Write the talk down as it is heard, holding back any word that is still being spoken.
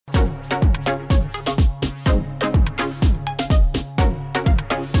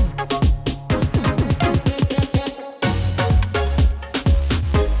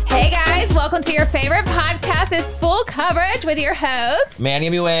guys, it's Full Coverage with your hosts, Manny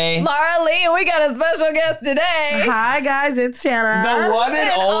Muay, Laura Lee, and we got a special guest today. Hi guys, it's Tana. the one and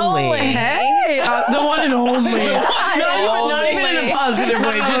only. Hey, the one and only. Not even in a positive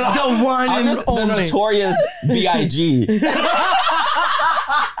way, just the one I'm and just only. the notorious B.I.G.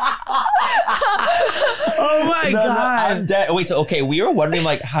 Oh my God. I'm dead. Wait, so okay, we were wondering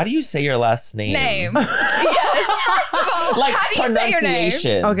like, how do you say your last name? Yes, first of all, Like how do you say your name?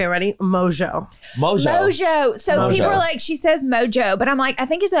 pronunciation. Okay, ready? Mongeau. Mojo. So Mojo. people are like, she says Mojo, but I'm like, I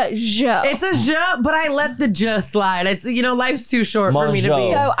think it's a Jo. It's a je, but I let the je slide. It's, life's too short for me to be.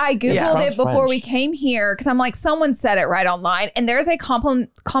 Mongeau. So I Googled Yeah. it before French. we came here because I'm like, someone said it right online. And there's a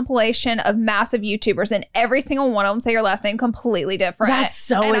compilation of massive YouTubers, and every single one of them say your last name completely different. That's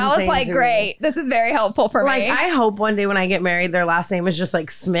so And I was insane like, to me. great. This is very helpful for Like, me. I hope one day when I get married, their last name is just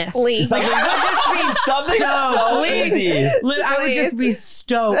like Smith. Lee. Something so Please. easy. I would just be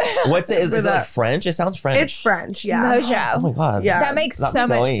stoked. What's it? Is For it like that. French? It sounds French. It's French, yeah. Mojo. Oh my God. Yeah. That makes Not so me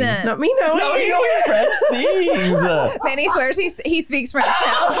much knowing. sense. Not me knowing. No, you know French things. Manny swears he speaks French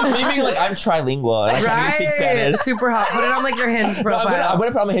now. Me being like, I'm trilingual. And I can't even speak Spanish. Super hot. Put it on like your Hinge No, profile. I'm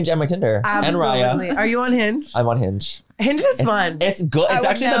gonna put on my Hinge and my Tinder. Absolutely. And Raya. Are you on Hinge? I'm on Hinge. Hinge is fun. It's good. I It's would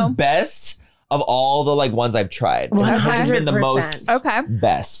actually know. the best of all the like ones I've tried. Hinge has been the 100%. most Okay.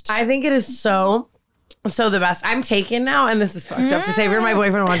 best. I think it is so the best. I'm taken now, and this is fucked up to say. If you're my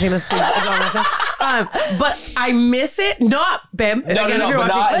boyfriend watching this, please don't listen. But I miss it. Not babe. No, Again, if you're but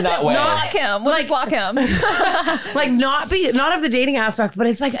watching- not in that way. Block him. We'll just block him. like not of the dating aspect, but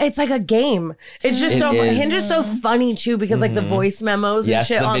it's like a game. It's just It so is. Hinge is so funny too because like the voice memos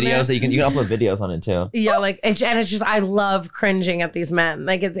Yes, and the shit on there. videos. So you can upload videos on it too. Yeah, like it's just I love cringing at these men.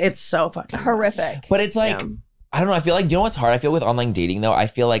 Like it's so fucking Horrific. But it's like, I don't know. I feel like, do you know what's hard? I feel with online dating though, I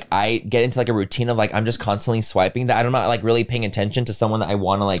feel like I get into like a routine of like, I'm just constantly swiping that I'm not like really paying attention to someone that I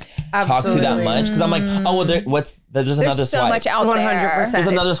want to like talk to that Absolutely. much. Cause I'm like, oh, well, there's another There's so swipe. much out 100%. There's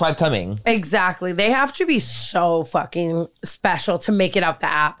another swipe coming. Exactly. They have to be so fucking special to make it out the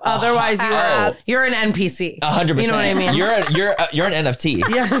app. Otherwise, you're an NPC. 100%. You know what I mean? You're an NFT.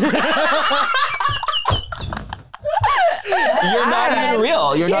 Yeah. You're not even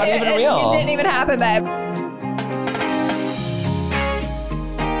real. You're not even real. It didn't even happen, babe.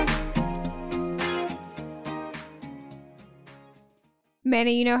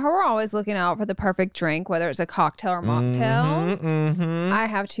 Manny, you know how we're always looking out for the perfect drink, whether it's a cocktail or mocktail? Mm-hmm. I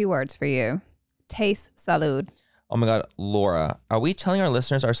have 2 words for you. Taste salud. Oh my God, Laura, are we telling our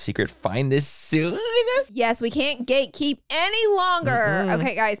listeners our secret? Find this soon. Yes, we can't gatekeep any longer.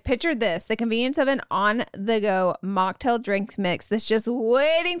 Okay, guys, picture this. The convenience of an on-the-go mocktail drink mix that's just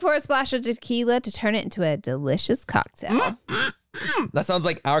waiting for a splash of tequila to turn it into a delicious cocktail. That sounds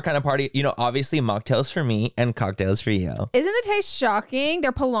like our kind of party. You know, obviously mocktails for me and cocktails for you. Isn't the taste shocking?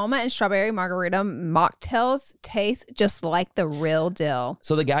 Their Paloma and Strawberry Margarita mocktails taste just like the real deal.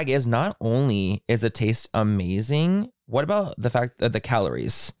 So the gag is not only is the taste amazing, what about the fact that the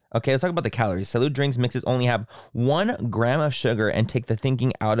calories? Okay, let's talk about the calories. Salud drinks mixes only have 1 gram of sugar and take the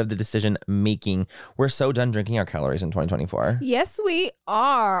thinking out of the decision making. We're so done drinking our calories in 2024. Yes, we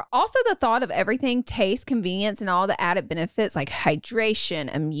are. Also, the thought of everything, taste, convenience, and all the added benefits like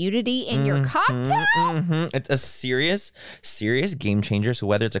hydration, immunity in your cocktail. It's a serious game changer. So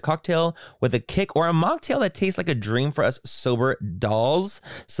whether it's a cocktail with a kick or a mocktail that tastes like a dream for us sober dolls,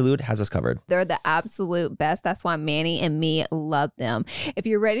 Salud has us covered. They're the absolute best. That's why Manny and me love them. If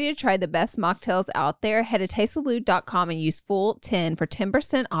you're ready to try the best mocktails out there, head to tastesalud.com and use full10 for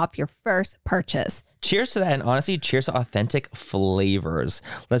 10% off your first purchase. Cheers to that, and honestly, cheers to authentic flavors.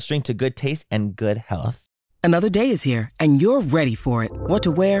 Let's drink to good taste and good health. Another day is here, and you're ready for it. What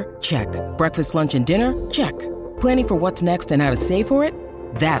to wear? Check. Breakfast, lunch, and dinner? Check. Planning for what's next and how to save for it?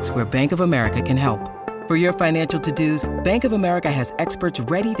 That's where Bank of America can help. For your financial to-dos, Bank of America has experts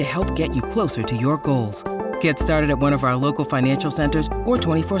ready to help get you closer to your goals. Get started at one of our local financial centers or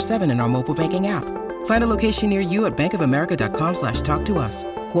 24/7 in our mobile banking app. Find a location near you at bankofamerica.com/talktous.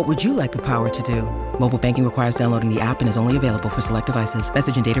 What would you like the power to do? Mobile banking requires downloading the app and is only available for select devices.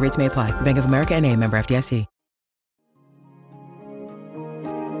 Message and data rates may apply. Bank of America N.A., member FDIC.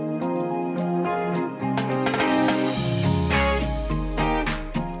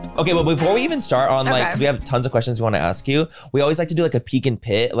 Okay, but before we even start on like, Okay. 'cause we have tons of questions we want to ask you. We always like to do like a peek and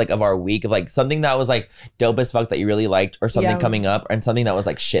pit like of our week of like something that was like dope as fuck that you really liked, or something Yeah. coming up, and something that was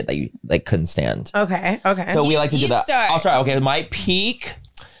like shit that you like couldn't stand. Okay. So we like to do You that. start. I'll start. Okay, my peak.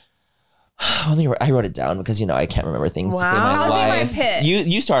 I wrote it down because I can't remember things to save my Wow. I'll do my life. pit.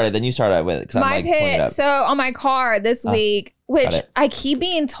 You started, then you started with it because I'm My like pulling it pit. up. So on my car this week, which got it. I keep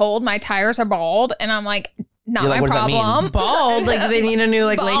being told my tires are bald, and I'm like, Not You're like, my what does that mean? problem. Bald. Like they need a new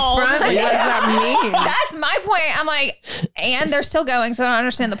like lace Bald. front. Like, what does that mean? That's my point. I'm like, and they're still going, so I don't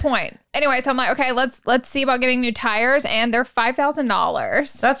understand the point. Anyway, so I'm like, okay, let's see about getting new tires, and they're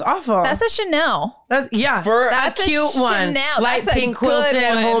 $5,000. That's awful. That's a Chanel. That's For That's a cute one. Chanel. Light That's a pink good quilted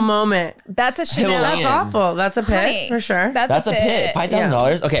one. whole moment. That's a Chanel. Himalayan. That's awful. That's a pit Honey, for sure. That's a pit.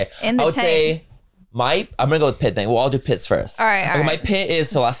 $5,000. Okay. In the I would tank. say I'm gonna go with pit thing. Well, I'll do pits first. All right, all Okay, my right. pit is,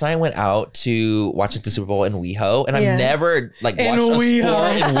 so last night I went out to watch the Super Bowl in WeHo, and Yeah. I've never like In watched a WeHo.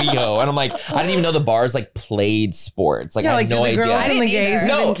 sport in WeHo, and I'm like, I didn't even know the bars like played sports. Like Yeah, I like had no did the idea. girls and the I didn't gays either. even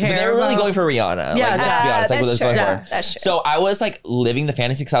No, but care they were really about- going for Rihanna. Yeah, like, let's be honest. Like, that's what true. going Yeah. for. That's true. So I was like living the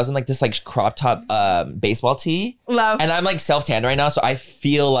fantasy because I was in like this like crop top baseball tee, Love. and I'm like self tanned right now, so I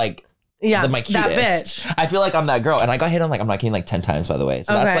feel like yeah, my cutest. that bitch. I feel like I'm that girl, and I got hit on like I'm not kidding like 10 times by the way,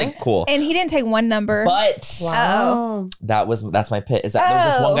 so that's Okay. like cool. And he didn't take one number. But Wow. that's my pit. Is that there was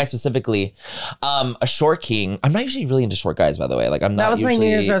this one Oh. guy specifically, a short king. I'm not usually really into short guys, by the way. Like I'm not. That was my usually,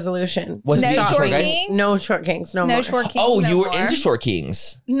 New Year's resolution. Was No it short short guys? kings? No short kings. No, no more. short kings. Oh, no you were more. into short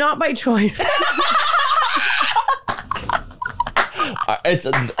kings. Not by choice. It's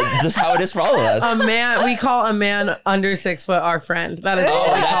just how it is for all of us. A man, we call a man under 6 foot our friend. That is Oh,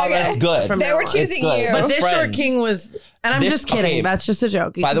 what we call that's them good. from They now were on. choosing good. you. But this short Friends. king was, and I'm This- just kidding. okay. That's just a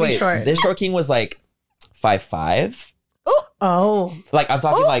joke. You By can the be way, short. this short king was like 5'5". Oh, Like I'm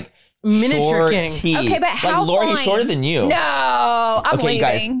talking like miniature short king. T. Okay, but how like Lori, he's fine? shorter than you. No, I'm Okay, you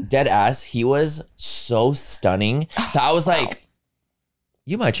guys, leaving. dead ass. He was so stunning that I was like,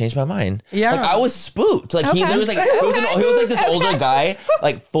 you might change my mind. Yeah. Like I was spooked. Like he Okay. was like he was like this older Okay. guy,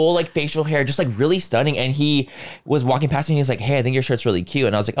 like full like facial hair, just like really stunning. And he was walking past me and he's like, hey, I think your shirt's really cute.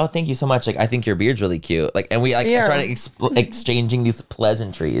 And I was like, oh, thank you so much. Like I think your beard's really cute. Like and we like Yeah. started exchanging these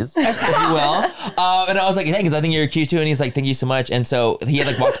pleasantries, if you will. And I was like, thanks, I think you're cute too. And he's like, thank you so much. And so he had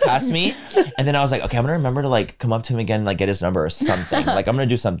like walked past me, and then I was like, okay, I'm gonna remember to like come up to him again, and, like get his number or something. Like I'm gonna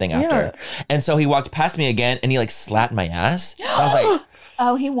do something after. And so he walked past me again, and he like slapped my ass. I was like.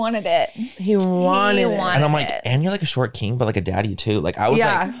 Oh, he wanted it. He wanted He it. wanted And I'm like, it. and you're like a short king, but like a daddy too. Like I was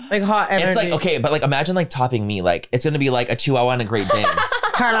Yeah, like hot energy. it's like, okay, but like imagine like topping me. Like it's gonna be like a Chihuahua and a Great Dane.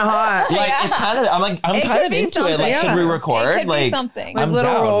 kind of hot. Like Yeah. it's kind of, I'm It kind could of be into it. Like something. should we Yeah. record? It could be like something. Like I'm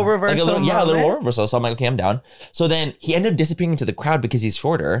little down. role Like a reversal little, yeah, a little moment. role reversal. So I'm like, okay, I'm down. So then he ended up disappearing into the crowd because he's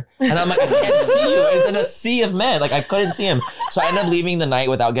shorter, and I'm like, I can't see you. It's in a sea of men. Like I couldn't see him. So I ended up leaving the night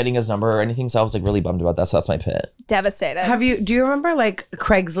without getting his number or anything. So I was like really bummed about that. So that's my pit. Devastated. Do you remember like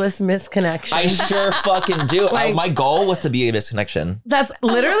Craigslist misconnection? I sure fucking do. Like- My goal was to be a misconnection. That's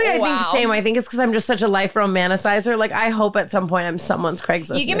literally, I think, Wow. the same. I think it's because I'm just such a life romanticizer. Like, I hope at some point I'm someone's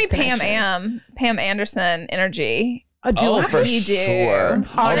Craigslist. you give me misconnection. Pam Anderson energy. Do Oh, I? for You do. sure. Oh,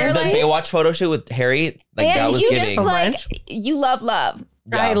 the Honestly. Baywatch photo shoot with Harry, like And that was you giving. just like much. you love love.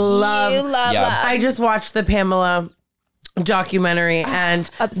 Yeah. I love. You love Yeah. love. I just watched the Pamela documentary, and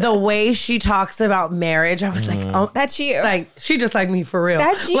Obsessed. the way she talks about marriage, I was like, oh, That's you. like she just like me for real.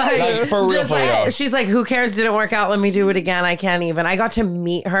 That's you. Like, for real, just for like- real. She's like, who cares? Didn't work out. Let me do it again. I can't even. I got to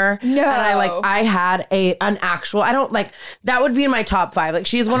meet her. No. And I had an actual, I don't like, that would be in my top 5. Like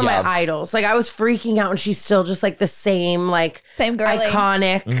she's one of Yeah. my idols. Like I was freaking out and she's still just like the same, like Same girly.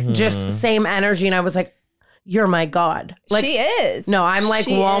 iconic, Mm-hmm. just same energy. And I was like, you're my God. Like, she is. no, I'm like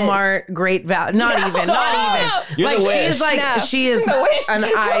She Walmart, great value. Not even. You're like the Wish. she's like No. she is The Wish. an The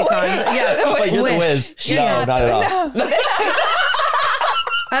icon. Wish. Yeah, The Like, you're the Wish. Wiz. She- No, not at all.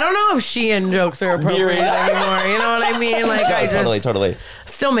 I don't know if Shein jokes are appropriate You're- anymore. You know what I mean? Like I just Totally.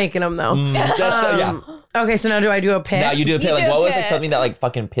 still making them though. Yeah. Okay, so now do I do a pick? Now you do a pit. You Like, do a what was pit. like something that like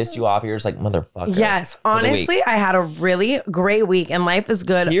fucking pissed you off? You're just like motherfucker. Yes, for the week. honestly, I had a really great week and life is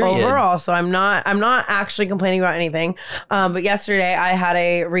good Period. overall. So I'm not actually complaining about anything. But yesterday I had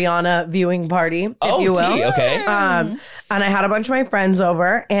a Rihanna viewing party, if Oh, you will. tea, okay. And I had a bunch of my friends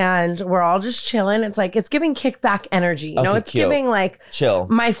over and we're all just chilling. It's like, it's giving kickback energy. You know, Okay, it's cute. giving like Chill.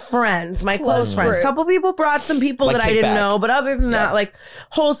 my friends, my close Close friends. A groups. couple people brought some people Like that I didn't kickback. know. But other than Yeah. that, like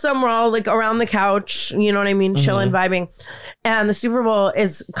wholesome, we're all like around the couch, you know what I mean? Chilling, vibing. And the Super Bowl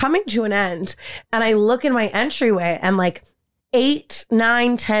is coming to an end. And I look in my entryway and like 8,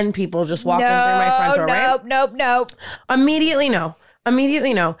 9, 10 people just walking through my front door, right? Nope.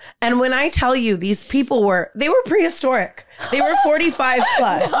 Immediately no. And when I tell you these people they were prehistoric. They were 45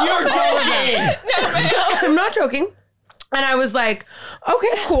 plus. You're joking. I'm not joking. And I was like, okay,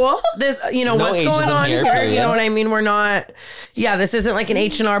 cool. This, No what's going ageism on here, here? period. You know what I mean? We're not, this isn't like an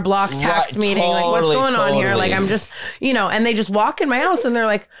H&R Block tax Right, meeting. Like, what's totally, going on here? Like, totally. I'm just, and they just walk in my house and they're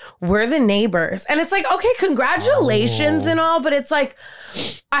like, we're the neighbors. And it's like, okay, congratulations and all, but it's like,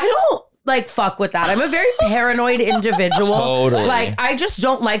 I don't like fuck with that. I'm a very paranoid individual. Totally. Like I just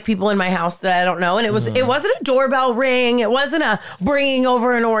don't like people in my house that I don't know. And it wasn't a doorbell ring. It wasn't a bringing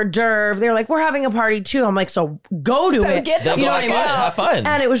over an hors d'oeuvre. They're like, we're having a party too. I'm like, so go to it. Get the You know what I mean? Have fun.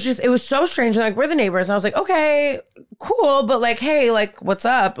 And it was so strange. And like, we're the neighbors. And I was like, okay, cool. But like, hey, like, what's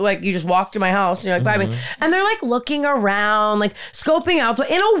up? Like, you just walked to my house and you're like, vibing. And they're like looking around, like scoping out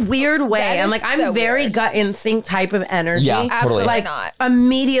in a weird way. That I'm is like, I'm so very weird. gut instinct type of energy. Yeah, totally. Absolutely Like not.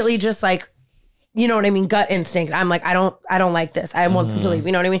 immediately just like, you know what I mean? Gut instinct. I'm like, I don't like this. I want them to leave.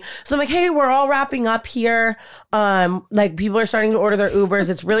 You know what I mean? So I'm like, hey, we're all wrapping up here. Like people are starting to order their Ubers.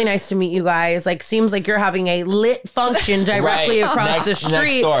 It's really nice to meet you guys. Like, seems like you're having a lit function directly across the street.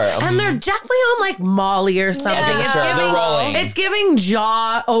 Next door. And they're definitely on like Molly or something. Yeah. It's Sure, giving, they're rolling. It's giving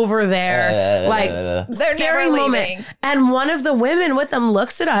jaw over there. Like They're scary never moment. leaving. And one of the women with them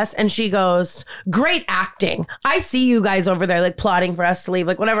looks at us and she goes, great acting. I see you guys over there like plotting for us to leave,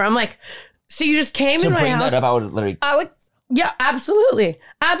 like whatever. I'm like, so you just came To in my bring house? that up, I would literally. I would. Yeah, absolutely.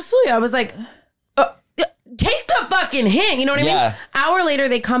 Absolutely. I was like, take the fucking hint. You know what I Yeah. mean? Hour later,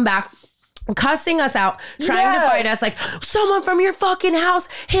 they come back cussing us out, trying to fight us like, someone from your fucking house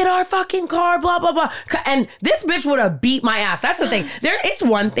hit our fucking car, blah, blah, blah. And this bitch would have beat my ass. That's the thing. It's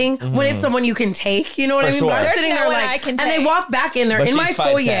one thing when it's someone you can take, you know what For I mean? sure. But I'm There's sitting no there way like, I can and they take. walk back in, they're But in my she's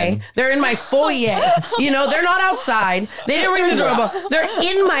foyer. 5'10". They're in my foyer. You know, they're not outside. They didn't ring the doorbell. They're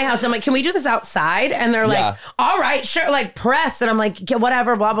in my house. I'm like, can we do this outside? And they're like, Yeah. all right, sure. Like press. And I'm like,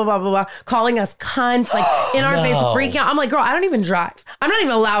 whatever, blah, blah, blah, blah, blah. Calling us cunts, like in our face, freaking out. I'm like, girl, I don't even drive. I'm not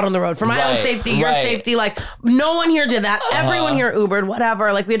even allowed on the road for my own Right, safety, your right. safety. Like no one here did that. Everyone here Ubered,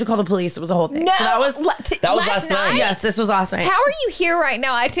 whatever. Like we had to call the police. It was a whole thing. No, So that was last night. Yes, this was last night. How are you here right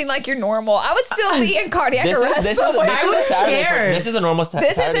now acting like you're normal? I would still be in cardiac arrest. This I was is a Saturday. scared. This is a normal This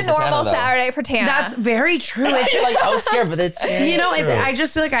Saturday. is a normal for Tana, though. Saturday for Tana. That's very true. It's just Like I was scared, but it's you know, true. I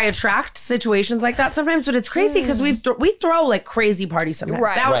just feel like I attract situations like that sometimes, but it's crazy because we throw like crazy parties sometimes.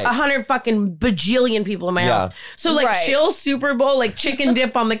 Right. That was Right. 100 fucking bajillion people in my Yeah. house. So like Right. chill Super Bowl, like chicken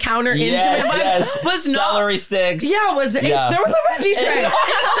dip on the counter yes, into it yes. was not. Celery sticks. Yeah, there was a veggie tray.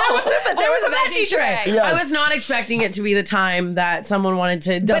 there was a veggie tray. Yes. I was not expecting it to be the time that someone wanted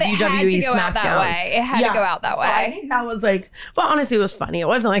to but it WWE had to go out SmackDown. that way. It had to go out that So I way. think that was like, well, honestly, it was funny. It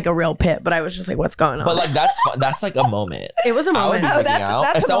wasn't like a real pit, but I was just like, what's going on? But like that's fun. That's like a moment. it was a I would moment. be Oh, freaking that's- out.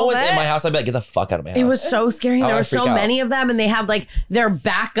 that's If a someone was in moment. my house, I'd be like, get the fuck out of my house. It was so scary. And I there were would freak so out. many of them, and they had like their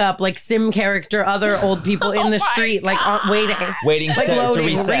backup, like sim character, other old people in the street, like waiting like to loading, loading, to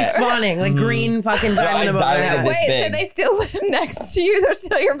reset. respawning, like green fucking diamond eyes above their dilated head. this Wait, so big. they still live next to you? They're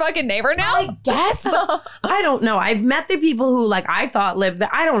still your fucking neighbor now? I guess, but I don't know. I've met the people who like I thought lived there.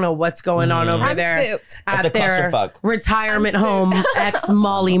 I don't know what's going on over I'm there spooked. at It's a their clusterfuck. retirement I'm home ex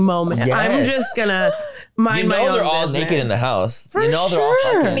Molly moment. Yes. I'm just gonna mind You my know own they're all business. naked in the house. For you know they're all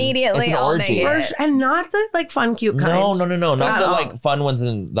sure. fucking Immediately it's an all orgy. naked. For sure. And not the like fun cute kind. No. Not the Oh. like fun ones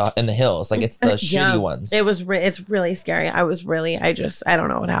in the hills. Like it's the Yeah. shitty ones. It was it's really scary. I don't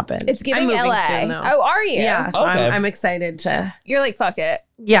know what happened. It's giving I'm moving LA. soon, though. Oh, are you? Yeah, so Okay. I'm excited to. You're like, fuck it.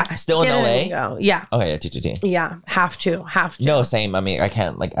 Yeah, Still in get LA? and go. Yeah, Okay, yeah, TTT. yeah. Have to. No, same. I mean, I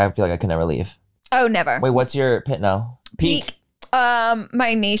can't. Like, I feel like I can never leave. Oh, never. Wait, what's your pit now? Peak.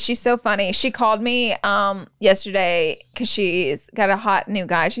 My niece, she's so funny. She called me yesterday because she's got a hot new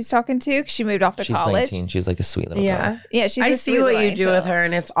guy she's talking to 'cause she moved off to She's college. 19. She's like a sweet little Yeah, girl. Yeah, she's I a see sweet what little you do angel. with her,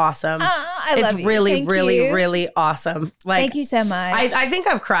 and it's awesome. I it's love you. really, Thank really, you. really awesome. Like, Thank you so much. I think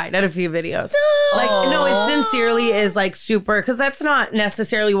I've cried at a few videos. Stop. Like, no, it sincerely is like super, because that's not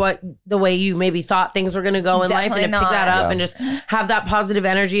necessarily what the way you maybe thought things were going to go in life. Definitely And to pick that not. up Yeah. and just have that positive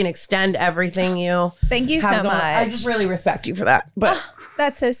energy and extend everything you Thank you so have much. going. I just really respect you for that. But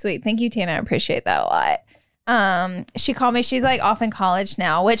That's so sweet. Thank you, Tana. I appreciate that a lot. She called me. She's like off in college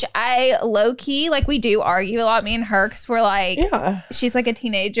now, which I low key, like we do argue a lot, me and her, because we're like, yeah, she's like a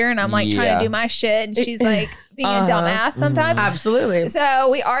teenager and I'm like trying Yeah. to do my shit. And she's like being a dumbass sometimes. absolutely. So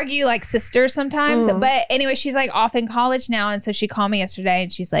we argue like sisters sometimes. Mm. But anyway, she's like off in college now. And so she called me yesterday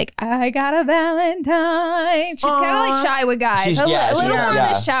and she's like, I got a Valentine. She's kind of like shy with guys. She's- a yeah, little she's- more on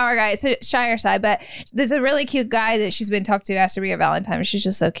yeah. the shyer side. But there's a really cute guy that she's been talked to asked to be a Valentine. She's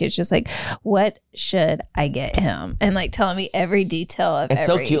just so cute. She's just like, what should I get him? And like telling me every detail of It's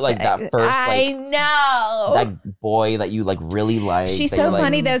so every cute, like, that day. first, I like, know. That boy that you like really like. She's that so you, like,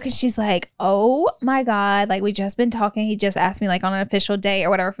 funny though, because she's like, oh my God, like we we just been talking. He just asked me like on an official date or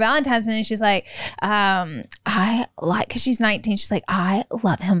whatever for Valentine's. And then she's like, I like, cause she's 19. She's like, I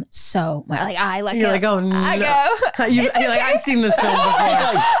love him so much. Like, I like You're him. like, oh no. I go, You're like, I've seen this film before.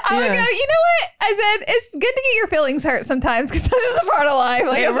 I would go, you know what? I said, it's good to get your feelings hurt sometimes because that's just a part of life.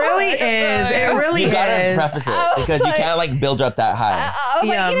 Like, It really is. It really You gotta is. preface it I was because you like- can't like build her up that high. I was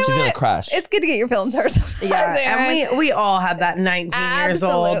Yeah. like, you know She's what? gonna crash. It's good to get your feelings hurt sometimes. Yeah, Aaron. and we all had that 19 years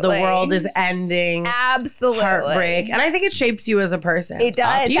old. The Absolutely. world is ending. Absolutely. Heartbreak. And I think it shapes you as a person. It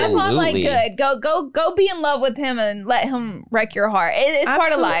does. That's why I'm like, Absolutely. good. Go be in love with him and let him wreck your heart. It's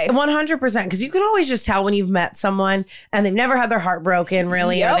part of life. 100%. Because you can always just tell when you've met someone and they've never had their heart broken,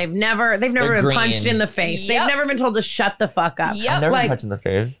 really, Yep. or they've never been green. punched in the face. Yep. They've never been told to shut the fuck up. Yep. I've never like- been touched in the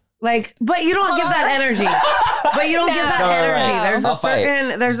face. Like, but you don't give that energy. But you don't give that No. energy.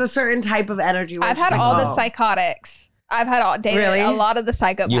 No. There's a certain type of energy. where I've it's had like, all the oh. psychotics. I've had dated Really? a lot of the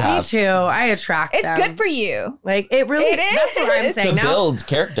psychopaths. You Me have. too. I attract It's them. good for you. Like it really. It That's what I'm is. saying. To Now build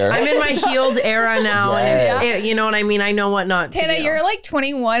character. I'm in my healed era now, Yes. and you know what I mean. I know what not to Tana, do. you're like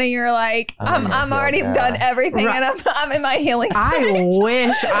 21 and you're like, I'm in I'm my already healed done era. everything Right. and I'm in my healing I stage.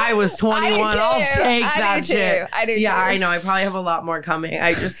 wish I was 21. I'll take I that do too. shit. I do Yeah, too. I know. I probably have a lot more coming.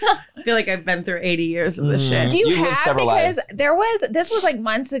 I just feel like I've been through 80 years of this shit. You You've lived have several because lives. this was like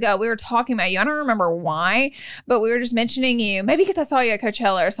months ago. We were talking about you. I don't remember why, but we were just mentioning you. Maybe because I saw you at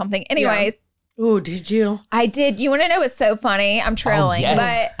Coachella or something. Anyways, Ooh, did you? I did. You want to know what's so funny? I'm trailing, yes.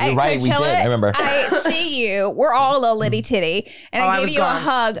 but You're at right, we Coachella, did. I remember. I see you. We're all a little litty titty, and Oh, I I give was you gone. a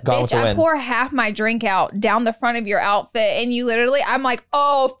hug, Gone with bitch. the I wind. pour half my drink out down the front of your outfit, and you literally, I'm like,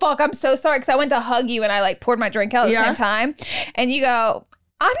 oh fuck, I'm so sorry because I went to hug you and I like poured my drink out at the same time, and you go.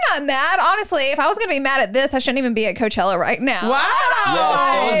 I'm not mad. Honestly, if I was going to be mad at this, I shouldn't even be at Coachella right now. Wow.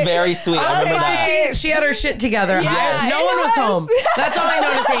 Yes, it was very sweet. I remember that. She had her shit together. Yes. No one was home. That's all I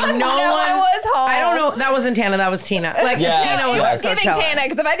know to say. No one was home. I don't know. That wasn't Tana. That was Tina. Like Yes, Tina No, was it yes. was at giving Coachella. Tana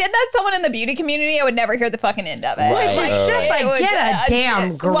because if I did that to someone in the beauty community, I would never hear the fucking end of it. Right. Which is just it like, would get a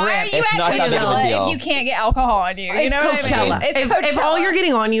damn grip. Why are you It's at not that big of a Coachella deal. if you can't get alcohol on you? You It's know Coachella. what I mean? It's If all Coachella. you're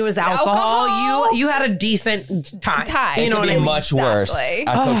getting on you is alcohol, Alcohol. you had a decent time. It You know could what be I mean? much worse Exactly.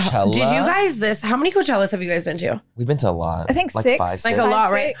 at Coachella. Did you guys how many Coachellas have you guys been to? We've been to a lot. I think like 6. 5, Like 6. a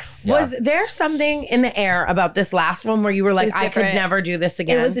lot, right? 6. Yeah. Was there something in the air about this last one where you were like, was I could different. never do this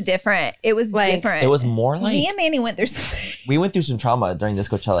again? It was different. It was Like, different. It was more like me and Manny went through something. we went through some trauma during this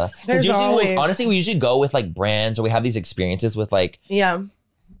Coachella. 'Cause There's usually, always- honestly, we usually go with like brands or we have these experiences with like yeah.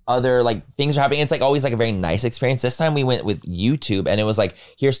 other like things are happening. It's like always like a very nice experience. This time we went with YouTube and it was like,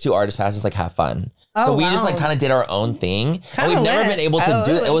 here's 2 artist passes, like have fun. So Oh, we just wow. like kind of did our own thing. And Kinda we've never lit. been able to Oh,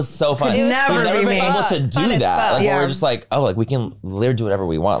 do it it. It was was- so fun. it was Never We've never be been me. able to Fun do as that. fuck. Like Yeah. we're just like, oh, like we can literally do whatever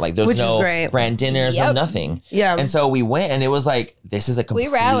we want. Like there's Which is no great. brand dinners, no Yep. nothing. Yeah. And so we went and it was like, this is a We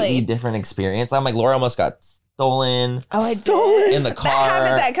completely rallied. different experience. I'm like, Laura almost got stolen Oh, I Stolen. in the That car.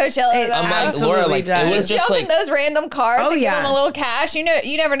 happens at Coachella. though. I'm like, Absolutely Laura, like does. it was just Jump like in those random cars Oh, and yeah. give them a little cash. You know,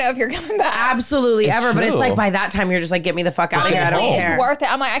 you never know if you're coming back. Absolutely It's ever. But it's true. like by that time, you're just like, get me the fuck out of here. I don't Honestly, care. it's worth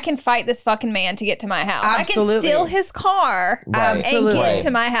it. I'm like, I can fight this fucking man to get to my house. Absolutely. I can steal his car Right. and Absolutely. get Right. to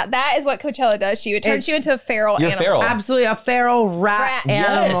my house. That is what Coachella does to you. It turns It's- you into a feral You're animal. feral. Absolutely a feral rat Rat.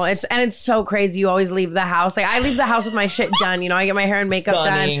 animal. Yes. It's so crazy. You always leave the house. Like I leave the house with my shit done. You know, I get my hair and makeup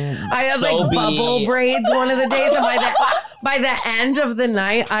Stunning, done. I have so like be- bubble braids one of the days, and by the end of the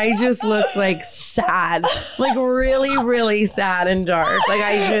night, I just look like sad, like really, really sad and dark. Like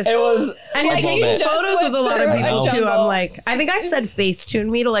I just it was and you're a taking moment. just photos with a lot of went people through a too. I'm jungle. like, I think I said Facetune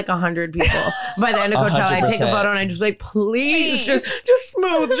me to like 100 people. By the end of Coachella, I take a 100%. photo and I just like, please, just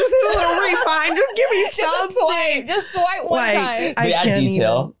smooth, just hit a little refine, just give me Just a something. swipe. Just swipe one time. I We add can't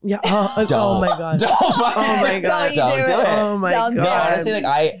detail. even. Yeah. Oh my god. Don't fucking Oh my do it. God. Don't Don't do do it. it. Oh my Don't do god. No, it. honestly,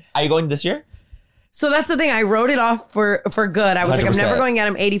 like are you going this year? So that's the thing. I wrote it off for good. I was like, I'm 100%. never going at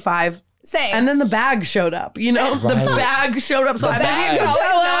him 85. Same. And then the bag showed up. You know, the Right. bag showed up. So The I'm bag. Bag's at always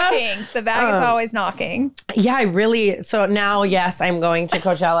Coachella. knocking. The bag is always knocking. Yeah, I really. So now, yes, I'm going to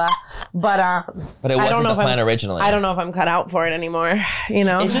Coachella, but But it I don't wasn't know the if plan I'm- originally. I don't know if I'm cut out for it anymore. You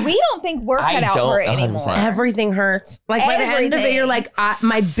know, It's just- We don't think we're I cut out don't for it 100%. anymore. everything hurts. Like by the end of it, Everything. you're like,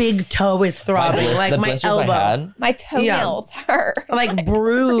 my big toe is throbbing. Like the my blisters elbow, I had. My toenails hurt. like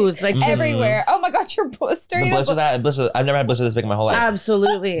bruised, like just Everywhere. Oh my God, you're blistering. The blisters I had, I've never had blisters this big in my whole life.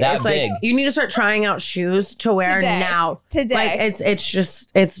 absolutely. That it's big. like you need to start trying out shoes to wear Today. now. Today. Like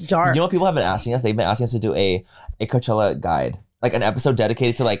it's dark. You know what people have been asking us? They've been asking us to do a Coachella guide. like an episode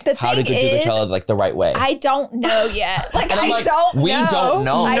dedicated to like The how to thing do is, Coachella like the right way. I don't know yet. Like, And I'm I like, don't know. we don't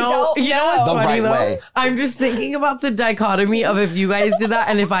know. I don't You know what's The funny right though? way. I'm just thinking about the dichotomy of if you guys did that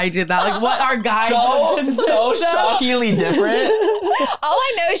and if I did that. Like what our guys so shockingly different. All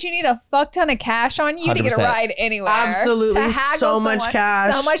I know is you need a fuck ton of cash on you to get a 100%. ride anywhere. Absolutely. To haggle So much someone-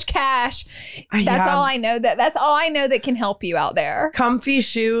 cash. So much cash. That's Yeah. all I know. That's all I know that can help you out there. Comfy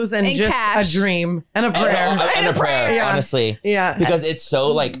shoes and just cash. a dream and a prayer. And a prayer, Yeah. honestly. Yeah. Because it's so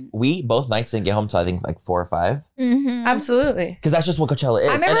like we both nights didn't get home till I think like 4 or 5. Mm-hmm. Absolutely. Because that's just what Coachella is.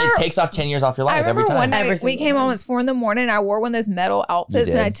 I remember- and it takes off 10 years off your I life remember every time. one night Every we single came time. home. It's 4 a.m. I wore one of those metal outfits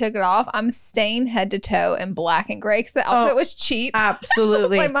You and I did. took it off. I'm stained head to toe in black and gray because the outfit was cheap.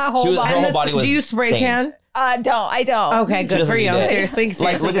 Absolutely. Like my whole She was- her body. whole And body was do you spray stained. tan? I don't. Okay, good doesn't for you. need it. Seriously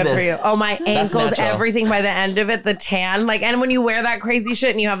Like, look good at for this. you. Oh, my That's ankles, natural. everything by the end of it, the tan. Like, and when you wear that crazy shit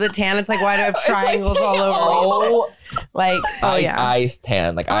and you have the tan, it's like, why do I have It's like triangles all over? Oh, Like, oh yeah. I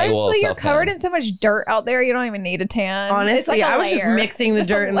tan. Like I will Honestly, you're self-tan. covered in so much dirt out there. You don't even need a tan. Honestly, it's like a I was just layer. mixing the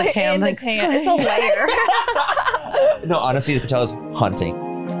dirt and the tan, in like, It's a layer. No, honestly, the Coachella's haunting.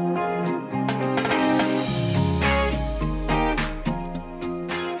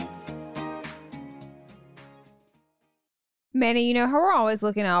 Manny, you know how we're always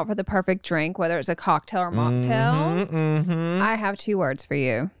looking out for the perfect drink, whether it's a cocktail or mocktail? Mm-hmm. I have 2 words for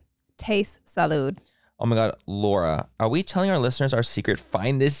you. Taste salud. Oh my God, Laura, are we telling our listeners our secret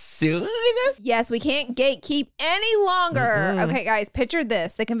find this soon? Yes, we can't gatekeep any longer. Okay, guys, picture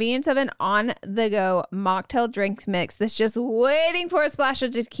this. The convenience of an on-the-go mocktail drink mix that's just waiting for a splash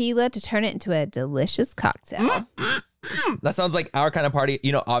of tequila to turn it into a delicious cocktail. That sounds like our kind of party.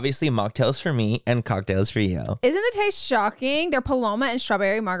 You know, obviously mocktails for me and cocktails for you. Isn't the taste shocking? Their Paloma and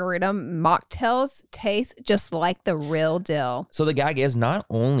strawberry margarita mocktails taste just like the real deal. So the gag is not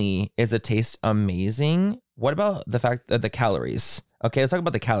only is the taste amazing, what about the fact that the calories? Okay, let's talk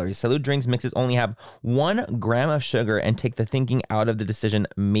about the calories. Salud drinks mixes only have 1 gram of sugar and take the thinking out of the decision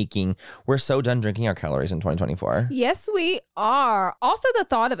making. We're so done drinking our calories in 2024. Yes, we are. Also, the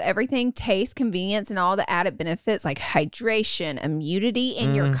thought of everything, taste, convenience, and all the added benefits like hydration, immunity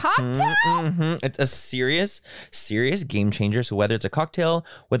in your cocktail. It's a serious game changer. So whether it's a cocktail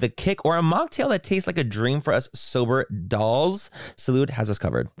with a kick or a mocktail that tastes like a dream for us sober dolls, Salud has us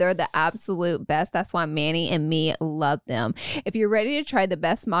covered. They're the absolute best. That's why Manny and me love them. If you're ready to try the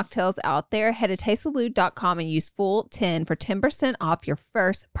best mocktails out there, head to tastesalud.com and use full10 for 10% off your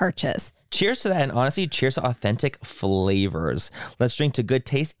first purchase. Cheers to that. And honestly, cheers to authentic flavors. Let's drink to good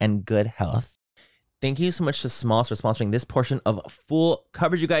taste and good health. Thank you so much to Smalls for sponsoring this portion of Full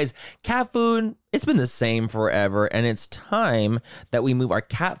Coverage, you guys. Cat food, it's been the same forever, and it's time that we move our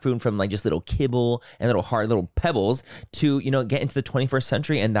cat food from like just little kibble and little hard little pebbles to, you know, get into the 21st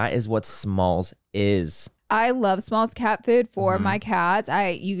century, and that is what Smalls is. I love Smalls cat food for my cats.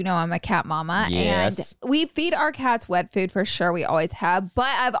 I'm a cat mama, Yes. and we feed our cats wet food for sure. We always have, but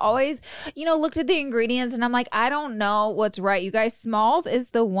I've always, looked at the ingredients and I'm like, I don't know what's right. You guys, Smalls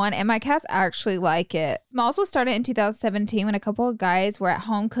is the one, and my cats actually like it. Smalls was started in 2017 when a couple of guys were at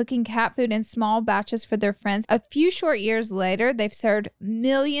home cooking cat food in small batches for their friends. A few short years later, they've served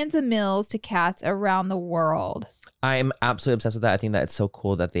millions of meals to cats around the world. I'm absolutely obsessed with that. I think that it's so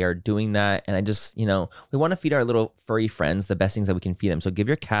cool that they are doing that. And I just, we want to feed our little furry friends the best things that we can feed them. So give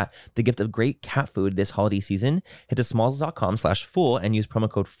your cat the gift of great cat food this holiday season. Head to smalls.com/full and use promo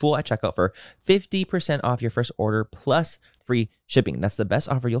code FULL at checkout for 50% off your first order plus free shipping. That's the best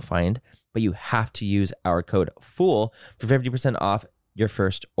offer you'll find, but you have to use our code FULL for 50% off your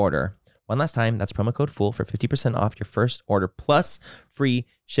first order. One last time, that's promo code FULL for 50% off your first order plus free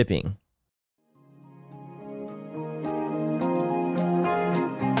shipping.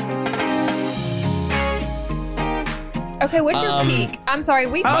 Okay, what's your peak? I'm sorry,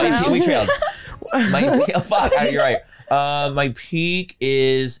 we We trailed. Fuck, you're right. My peak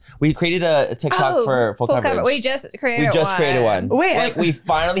is we created a TikTok for full coverage. We just created one. Wait, like we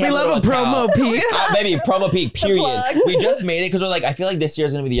finally have love a promo peak. Baby, promo peak. Period. plug. We just made it because we're like, I feel like this year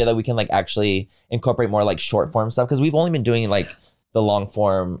is gonna be the year that we can like actually incorporate more like short form stuff because we've only been doing like the long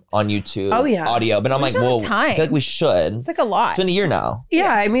form on YouTube. Oh, yeah. Audio, but I'm like, don't have well, time. I feel like we should. It's like a lot. It's been a year now.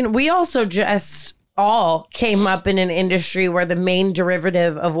 Yeah, I mean, we also just all came up in an industry where the main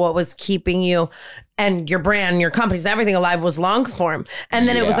derivative of what was keeping you and your brand, your companies, everything alive was long form. And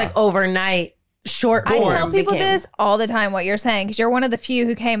then it was Yeah. like overnight short I form. tell people became- this all the time, what you're saying, because you're one of the few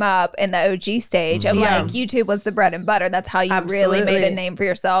who came up in the OG stage of Yeah. like YouTube was the bread and butter. That's how you really made Absolutely. a name for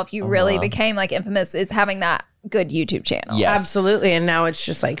yourself. You really became like infamous is having that good YouTube channel. Yes. Absolutely. And now it's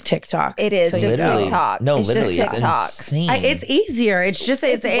just like TikTok. It is So just Literally. TikTok. No, It's just literally, it's TikTok. insane. It's easier. It's just,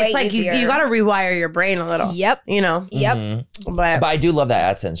 it's way like easier. you got to rewire your brain a little. Yep. You know? Yep. Mhm. But But I do love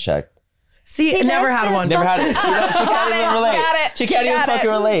that AdSense check. see, never that's had the- one. Never had it. She can't even relate. got it, She can't even got it. fucking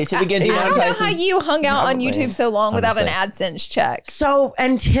relate. She'll be getting I don't know demonetized. how you hung out on Probably. YouTube so long without an Honestly. AdSense check. So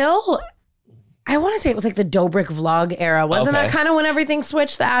until I want to say it was like the Dobrik vlog era. Wasn't that Okay. kind of when everything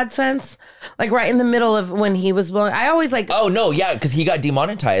switched the AdSense? Like right in the middle of when he was blowing. I always like, Oh no, yeah, because he got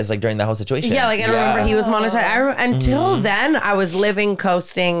demonetized like during that whole situation. yeah, like I remember he was monetized. Until Mm-hmm. then, I was living,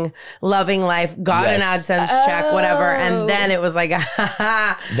 coasting, loving life, got an Yes. AdSense check, whatever. Oh. And then it was like,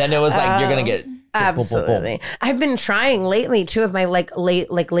 Then it was like you're gonna get absolutely. I've been trying lately too with my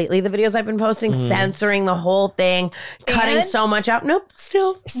lately the videos I've been posting, Mm-hmm. censoring the whole thing, cutting And? so much out. Nope,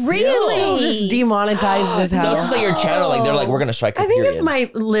 still Really? just demonetized as So hell. it's just like your channel, like they're like we're gonna strike. I think it's my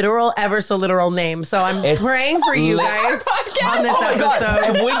literal, ever so literal name. So I'm It's praying for you guys on this Oh my god!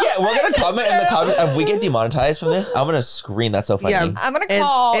 episode. If we're gonna comment in the turn comments. If we get demonetized from this, I'm gonna scream. That's so funny. Yeah. I'm gonna It's-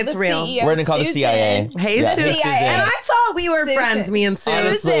 call it's the real. CEO. We're gonna call the Susan. CIA. Hey, Yeah, Susan. Susan. And I thought we were Susan. friends, me and Susan.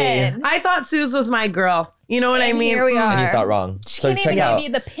 Honestly. Susan. I thought Suze was my girl. You know what I And mean? here we are. And you thought wrong. She So can't check even it out. give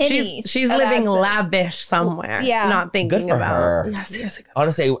you the pennies. She's of living AdSense. lavish somewhere. Yeah. Not thinking Good for about her. Yeah, seriously.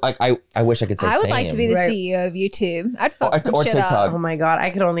 Honestly, I wish I could say. I would like to be the Right. CEO of YouTube. I'd fuck Or- some or shit TikTok. Oh up. my God.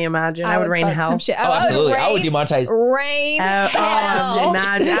 I could only imagine. I would rain fuck hell. some shit. Oh, absolutely. I would rain- demonetize. Rain hell.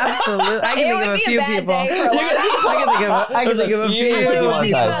 imagine. Absolutely. I It can think would of a be a few bad people. day for a lot of people. I can There's think of a a few few. I'm like, let me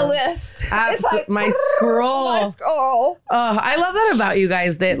get my demonetized. list. It's like, My scroll. my scroll. I love that about you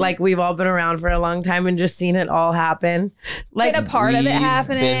guys that like we've all been around for a long time and just seen it all happen. Like Been a part of it We've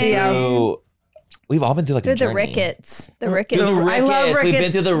happening. been through- We've all been through like Through a the journey. rickets. The Through rickets. the I love rickets. We've been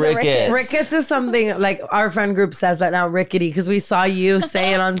rickets. through the rickets. rickets. rickets is something like our friend group says that now, rickety, because we saw you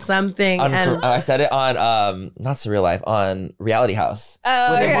say it on something. and I said it on not Surreal Life, on Reality House.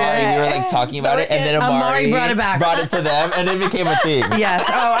 Oh, With okay. Amari, we were like talking about it, and then Amari Amari brought it back. brought it to them, and it became a thing. yes.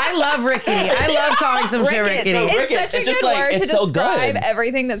 Oh, I love rickety. I love calling some shit Rickets. rickety. It's Rickets. such a It's just good like- word to it's so describe good.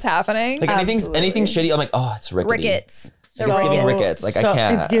 everything that's happening. Like anything shitty, I'm like, oh, it's rickety. rickets. The It's giving rickets. rickets. Like I So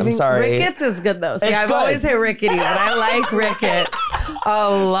can't. it's giving- I'm sorry. Rickets is good though. See, It's I've good. always hit rickety, but I like rickets a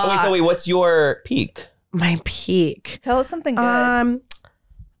lot. Wait, what's your peak? My peak. Tell us something good.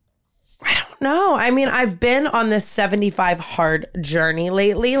 I don't know. I mean, I've been on this 75 hard journey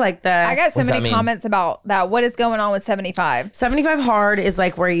lately. Like I got so What's that many mean? comments about that. What is going on with 75? 75 hard is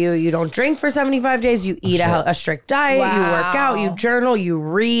like where you don't drink for 75 days, you eat a strict diet, you work out, you Wow. journal, you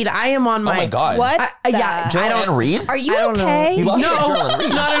read. I am on my Oh my god. What? yeah, the- I Journal don't- and read? Are you I don't know. okay? You lost No, your journal and read.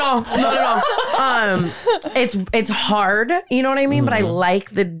 not at all. Not at all. It's hard, you know what I mean? But I like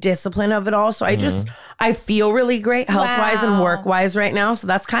the discipline of it all. So I feel really great health-wise and Wow. work-wise right now. So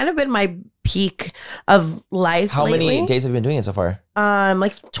that's kind of been my peak of life. How lately. many days have you been doing it so far?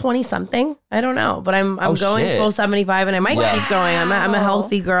 Like 20 something. I don't know, but I'm Oh, going shit. full 75 and I might Yeah. keep going. I'm a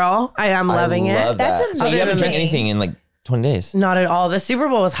healthy girl. I'm loving I love it. that. That's So you haven't drank amazing. anything in like 20 days. Not at all. The Super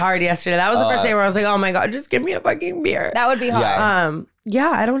Bowl was hard yesterday. That was the first day where I was like, "Oh my god, just give me a fucking beer." That would be hard. Yeah.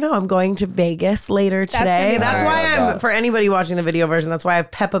 Yeah, I don't know. I'm going to Vegas later gonna today. be That's hard. why I love I'm that. for anybody watching the video version. That's why I have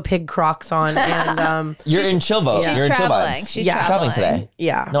Peppa Pig Crocs on and You're in chill vote. She's You're in chill traveling. vibes. She's Yeah. traveling today.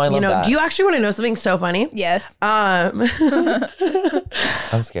 yeah. No, I love that. Do you actually want to know something so funny? Yes.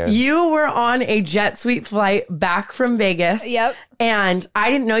 I'm scared. You were on a jet sweet flight back from Vegas. Yep. And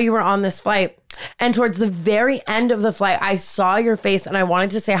I didn't know you were on this flight. And towards the very end of the flight, I saw your face and I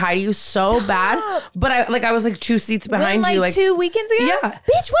wanted to say hi to you so bad. But I was like 2 seats behind When, you. like 2 weekends ago? Yeah.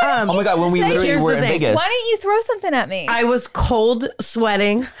 Bitch, why didn't Oh my you god, when we say- literally Here's were the in thing. Vegas. Why didn't you throw something at me? I was cold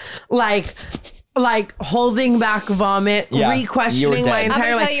sweating, like holding back vomit, Yeah, you were re-questioning my dead. entire I'm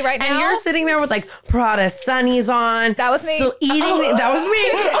gonna life. tell you right and now- you're sitting there with like Prada sunnies on. That was me. So that was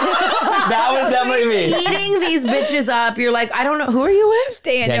me. That was definitely me. Eating these bitches up. You're like, I don't know. Who are you with?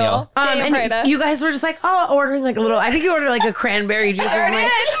 Daniel. And Prada. you guys were just like, ordering like a little. I think you ordered like a cranberry juice. Sure or something.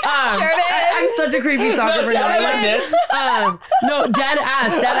 did. Sure did. I'm such a creepy stalker for Sounded knowing like that. this. No, dead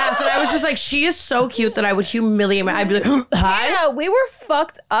ass. And I was just like, she is so cute that I would humiliate my. I'd be like, hi, No, we were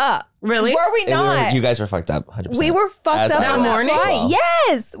fucked up. really? Were we not? You guys were fucked up. 100%. We were fucked As up I on was that morning? as flight. well.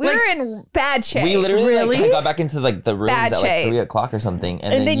 Yes. We Like, were in bad shape. We literally Really? like got back into like the rooms Bad at like shape. 3 o'clock or something,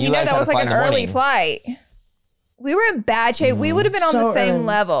 and then you know guys that had was to like fly an in the early morning. flight. We were in bad shape. We would have been on So the same early.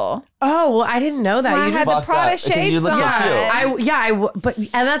 level. Oh, well, I didn't know that. I You had just- the fucked Prada up, because you shades look so on. cute. but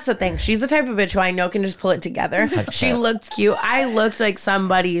and that's the thing. She's the type of bitch who I know can just pull it together. She looked cute. I looked like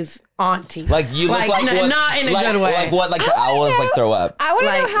somebody's auntie. Like you look like what, not in a like, good way. Like what? Like the owls like throw up. I want to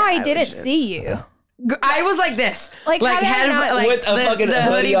Like, know how I I was didn't just- see you. I was like this. Like, how did I not- like With a fucking the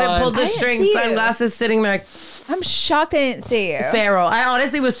hoodie that on. pulled the I didn't string, see you. sunglasses, sitting there like I'm shocked I didn't see you. feral. I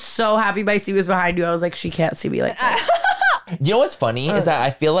honestly was so happy my seat was behind you. I was like, she can't see me like this. You know what's funny is that I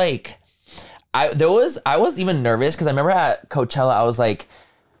feel like I was even nervous because I remember at Coachella I was like,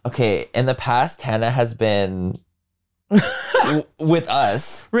 okay, in the past Tana has been with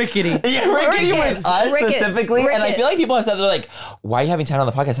us. Rickety. Yeah, Rickety with us Rickets. specifically. And I feel like Rickets. people have said, they're like, why are you having Tana on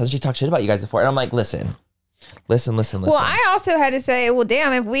the podcast? Hasn't she talked shit about you guys before? And I'm like, listen. Well, I also had to say, well,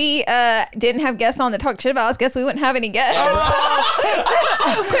 damn, if we didn't have guests on that talk shit about us, guess we wouldn't have any guests.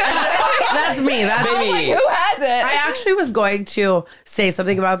 That's me. That's I was like, who has it? I actually was going to say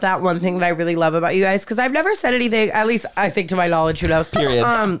something about that one thing that I really love about you guys, because I've never said anything, at least I think to my knowledge, who knows. Period.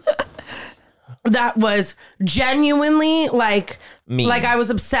 That was genuinely like Mean. Like I was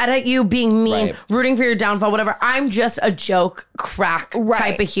upset at you being mean, Right. rooting for your downfall, whatever. I'm just a joke crack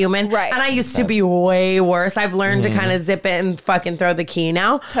type of human. Right. And I used to be way worse. I've learned to kind of zip it and fucking throw the key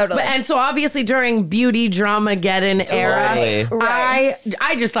now. Totally. And so obviously during beauty drama-geddon era, Right.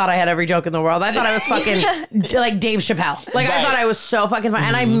 I just thought I had every joke in the world. I thought I was fucking like Dave Chappelle. Like I Right. thought I was so fucking fun.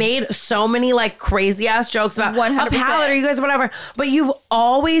 And I made so many like crazy ass jokes about 100%. a palette or you guys whatever. But you've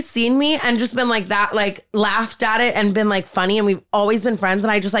always seen me and just been like that, like laughed at it and been like funny, and we've always been friends,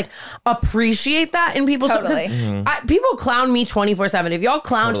 and I just like appreciate that in people. Totally. People clown me 24/7. If y'all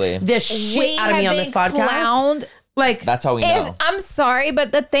clowned Totally. this shit We out of me have on this been podcast, clowned. like That's how we know. I'm sorry,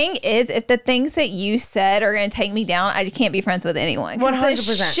 but the thing is, if the things that you said are going to take me down, I can't be friends with anyone. 'Cause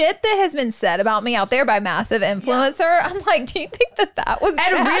the 100%. shit that has been said about me out there by massive influencer, I'm like, do you think that was and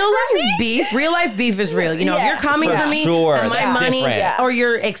bad real life beef is real. You know, if Yeah. you're coming For for me sure. and my That's money, different. or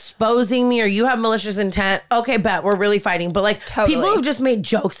you're exposing me, or you have malicious intent, okay, bet we're really fighting. But like Totally. people who've just made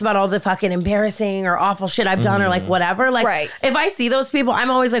jokes about all the fucking embarrassing or awful shit I've done, or like whatever. Like Right. if I see those people, I'm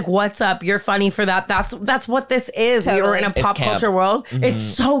always like, "What's up? You're funny for that." That's what this is. We were Totally. in a It's pop camp. culture world. It's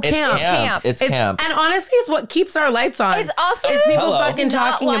so It's camp. camp. It's camp. And honestly, it's what keeps our lights on. It's also It's people Hello. fucking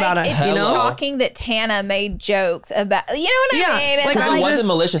not talking like about us. It's You know. shocking that Tana made jokes about, you know what Yeah. I mean? It's Like, not Because it I wasn't just-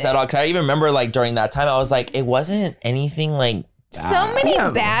 malicious at all. Because I even remember, like, during that time, I was like, it wasn't anything like so many Yeah.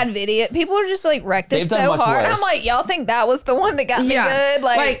 bad video. People are just like wrecked They've us done so much hard. worse. I'm like, y'all think that was the one that got me good?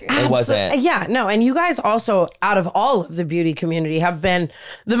 Like It wasn't. Yeah, no. And you guys also, out of all of the beauty community, have been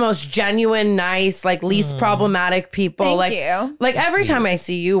the most genuine, nice, like least problematic people. Thank like, you. like every time I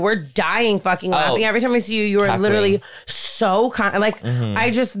see you, we're dying fucking laughing. Every time I see you, you are cackling. literally so kind. Like I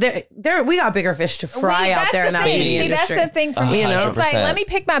just there we got bigger fish to fry out that's there the in that thing. beauty See, industry. that's the thing for me. You know? It's like, 100%. let me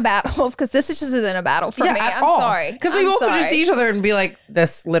pick my battles because this just isn't a battle for me. at I'm all. sorry. Because we I'm both would just sorry. see each other and be like,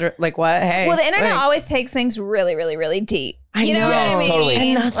 this literally, like what? Hey. Well, the internet like, always takes things really, really, really deep. I You know what Yes, I mean? totally.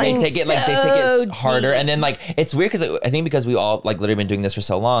 And nothing They take it so harder, deep. and then like it's weird because I think because we all like literally been doing this for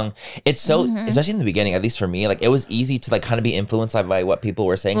so long, it's so especially in the beginning, at least for me, like it was easy to like kind of be influenced by what people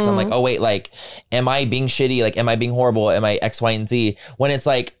were saying. So I'm like, oh wait, like, am I being shitty? Like, am I being horrible? Am I X, Y, and Z? When it's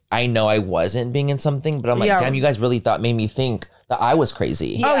like I know I wasn't being in something, but I'm like, Yeah. damn, you guys really made me think that I was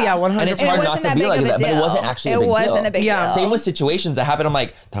crazy. Oh yeah, 100%. And it's It hard wasn't not to that be big like of a that, but it deal. wasn't actually a It big wasn't deal. a big Yeah. deal. Same with situations that happened. I'm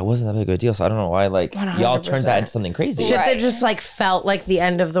like, that wasn't that big of a deal. So I don't know why like y'all turned that 100%. into something crazy. Shit Right. that just like felt like the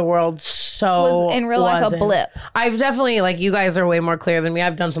end of the world so Was in real life a wasn't. blip. I've definitely, like, you guys are way more clear than me.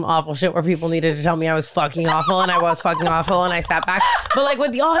 I've done some awful shit where people needed to tell me I was fucking awful, and I was fucking awful, and I sat back. But like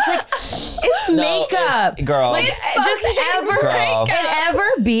with y'all, it's like it's makeup, girl. Like just ever Girl. and ever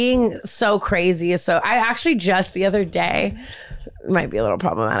being so crazy is so. I actually just the other day. Might be a little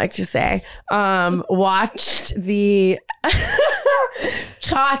problematic to say. Watched the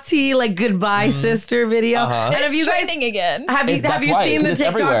Tati like goodbye sister video. Uh-huh. And have you guys Trending again? have you That's seen right, the 'cause it's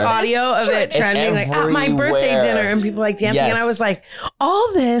TikTok everywhere. audio of it It's trending like at my birthday everywhere. dinner and people like dancing and I Yes. was like,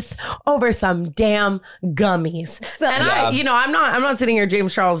 all this over some damn gummies. And Yeah. I'm not sitting here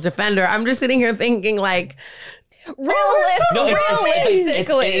James Charles defender. I'm just sitting here thinking like No,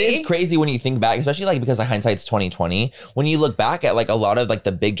 Realistically, it is crazy when you think back, especially like because hindsight's 2020. When you look back at like a lot of like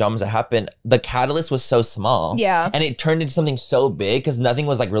the big dramas that happened, the catalyst was so small, Yeah. and it turned into something so big because nothing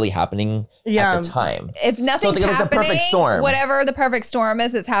was like really happening Yeah. at the time. if nothing's it's like the happening, perfect storm. whatever the perfect storm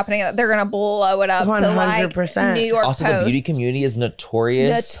is, it's happening. They're gonna blow it up to like 100%. New York Also, Post. the beauty community is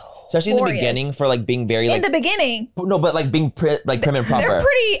notorious, especially in the Notorious. beginning for like being very In like the beginning, but like being prim and proper. they're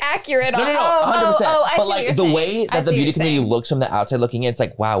pretty accurate. No, on, 100%. I But see what like you're the saying. way I that the see what beauty you're community saying. looks from the outside looking in, it's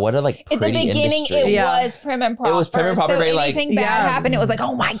like, wow, what a like At the pretty beginning, industry. it Yeah. was prim and proper. was prim and proper, So very, like- anything bad Yeah. happened, it was like,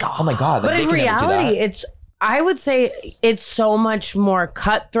 oh my god. Oh my god! Like, but they in can never do reality, that. I would say it's so much more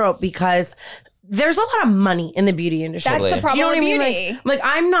cutthroat because there's a lot of money in the beauty industry. That's the Totally. problem Do you know with what I beauty. mean? Like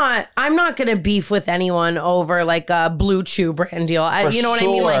I'm not gonna beef with anyone over like a Blue Chew brand deal. You know what I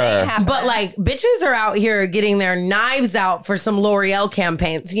mean? sure. Like, Happening. but like bitches are out here getting their knives out for some L'Oreal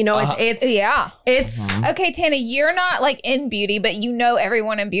campaigns. You know, it's Okay, Tana, you're not like in beauty, but you know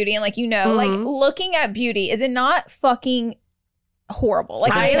everyone in beauty, and like like looking at beauty, is it not fucking horrible?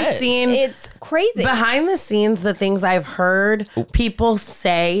 Like I have seen it's crazy. behind the scenes the things I've heard people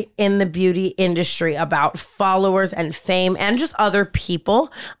say in the beauty industry about followers and fame and just other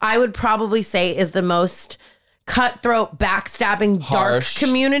people. I would probably say is the most cutthroat, backstabbing, dark Harsh.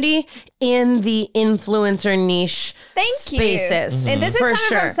 community in the influencer niche Thank spaces. you. And this is For coming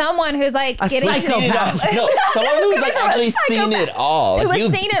sure. from someone who's like A getting psychopath. No, someone who's like actually seen it all. who Like, has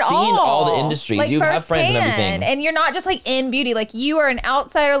you've seen it all. all the industries. Like, You have friends and firsthand. everything. And you're not just like in beauty. Like you are an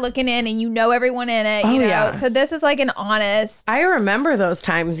outsider looking in and you know everyone in it. You know? yeah. So this is like an honest. I remember those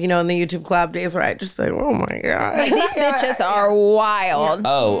times, in the YouTube collab days where I just be like, oh my God. Like these bitches are wild.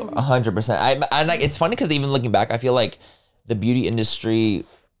 Oh, 100%. I like. It's funny because even looking back, I feel like the beauty industry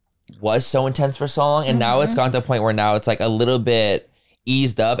was so intense for so long, and now it's gone to a point where now it's like a little bit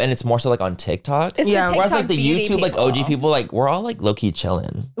eased up, and it's more so like on TikTok. It's Yeah. the Whereas TikTok like the beauty YouTube like people. OG people, like we're all like low key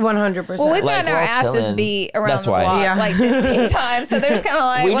chilling. 100%. Well, we've Like, gotten our we're all asses chilling. beat around That's the why. block Yeah. like 15 times. So they're just kind of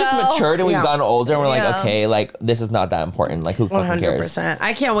like, We just matured and we've yeah. gotten older, and we're Yeah. like, okay, like this is not that important. Like who fucking cares? 100%.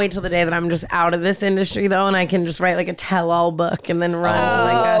 I can't wait till the day that I'm just out of this industry though, and I can just write like a tell-all book and then run to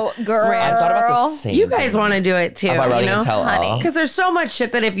like Oh, girl. I thought about the same. You guys thing. want to do it too, about writing you know? a tell-all? Honey. Because there's so much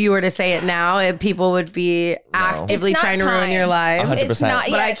shit that if you were to say it now, people would be actively It's not trying to ruin time. your lives. 100%. It's not.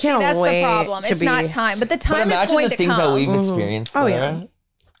 But Yeah, I see, can't that's wait the problem. to It's not be- time, but the But time is imagine going the to things come. that we've experienced. Oh, there. yeah.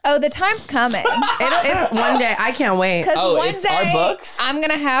 Oh, the time's coming. It's one day. I can't wait. Because Oh, one it's day our books? I'm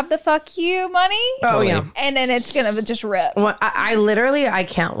gonna have the fuck you money, Oh Totally. yeah. and then it's gonna just rip. Well, I literally I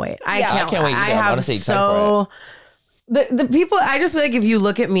can't wait. I Yeah. can't, I can't wait either. I I'm have honestly excited for the people. I just feel like if you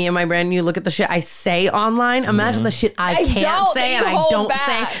look at me and my brand, and you look at the shit I say online. Imagine the shit I can't don't, say that and you I hold don't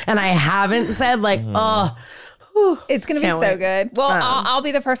back. say and I haven't said. Like, oh, It's gonna be Can't so wait. good. Well, I'll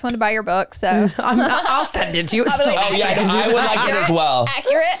be the first one to buy your book. So I'll send it to you. It's I'll be so like, Oh yeah, no, I would like it as well.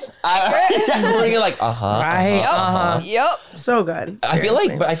 accurate. We're gonna like right. Yep. So good. I feel Seriously.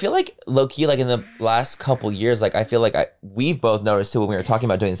 like, but I feel like low key, like in the last couple years, like I feel like we've both noticed too when we were talking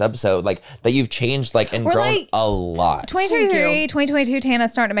about doing this episode, like that you've changed, like and We're grown like, a lot. 2023, 2022,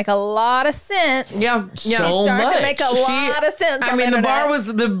 Tana's starting to make a lot of sense. Yeah, She's yeah. So starting much. to make a lot of sense. I on mean, the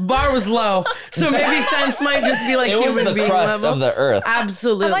internet. bar was low, so maybe sense might just be like It was human the being crust level. of the earth.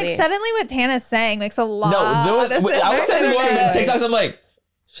 Absolutely. I'm like, suddenly what Tana's saying makes a lot No, there was. of sense. I would say more of the TikToks. I'm like,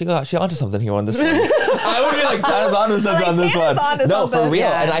 she onto something here on this one. I would be like, Tana's onto something on this Tana's one. onto No, for something. real.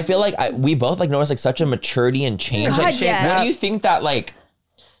 Yeah. And I feel like we both like noticed like such a maturity and change. God, Like, yes. what do you think that like?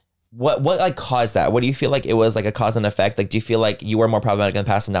 What like caused that? What do you feel like it was like a cause and effect? Like, do you feel like you were more problematic in the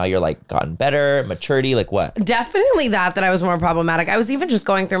past and now you're like gotten better, maturity? Like what? Definitely that I was more problematic. I was even just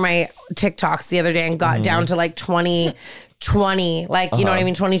going through my TikToks the other day and got down to like 2020, like, you know what I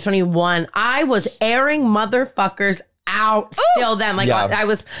mean? 2021. I was airing motherfuckers out still then. Like Yeah. I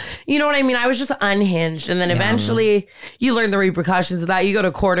was, you know what I mean? I was just unhinged. And then eventually you learn the repercussions of that. You go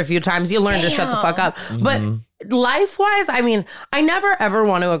to court a few times, you learn to shut the fuck up. But life wise, I mean, I never ever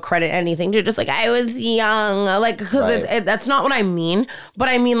want to accredit anything to just like, I was young, like, because Right. that's not what I mean. But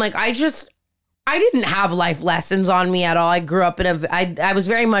I mean, like, I didn't have life lessons on me at all. I grew up in I was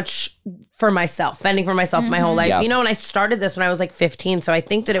very much for myself, fending for myself my whole life, Yeah. you know, and I started this when I was like 15. So I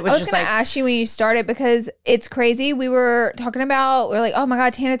think that it was I was just going like, to ask you when you started because it's crazy. We were talking about, we're like, oh my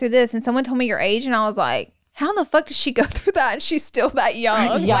God, Tana through this. And someone told me your age. And I was like, how in the fuck did she go through that? And she's still that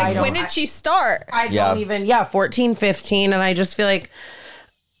young. Yeah, I like, know. when did she start? I Yeah. don't even, 14, 15. And I just feel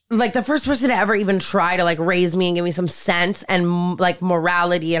like the first person to ever even try to like raise me and give me some sense and like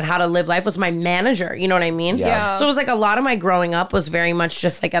morality and how to live life was my manager. You know what I mean? Yeah. So it was like a lot of my growing up was very much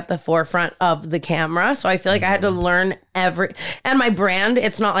just like at the forefront of the camera. So I feel like I had to learn and my brand,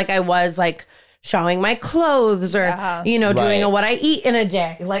 it's not like I was like showing my clothes or, you know, doing Right. what I eat in a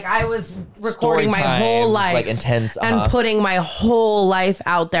day. Like I was recording Story my whole times, life. like intense, and putting my whole life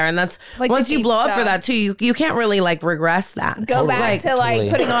out there. And that's Like once the you deep blow up for stuff. that too, you can't really like regress that. Go back to like Totally.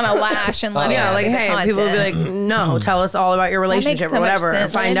 putting on a lash and letting Yeah, them like, be the hey, content. people will be like, no, tell us all about your That makes relationship so or much whatever.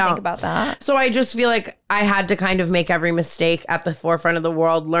 sense. And I find didn't out. think about that. So I just feel like I had to kind of make every mistake at the forefront of the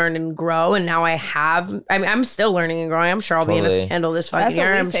world, learn and grow. And now I have, I mean, I'm still learning and growing. I'm sure I'll be in a Totally. scandal this fucking That's year.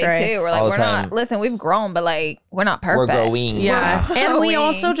 what we I'm say sure. too. We're like, All the we're time. not, listen, we've grown, but like, we're not We're perfect. growing. Yeah. And we Growing.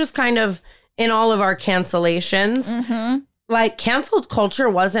 also just kind of, in all of our cancellations, like canceled culture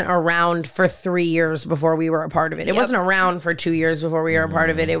wasn't around for 3 years before we were a part of it. It wasn't around for 2 years before we were a part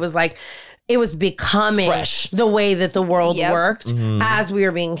of it. It was like it was becoming Fresh. the way that the world worked Mm-hmm. as we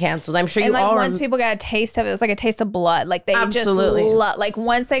were being canceled. I'm sure And you like all once people got a taste of it, it was like a taste of blood. Like they Absolutely. just like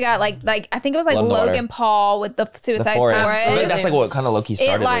once they got like I think it was like Blood in the water. Logan Paul with the Suicide Forest. I feel like that's like what kind of low-key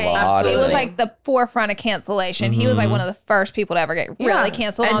started like, a lot it of was it. like the forefront of cancellation. He was like one of the first people to ever get really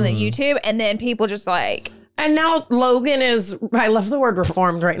canceled on the YouTube, and then people just like. And now Logan is, I love the word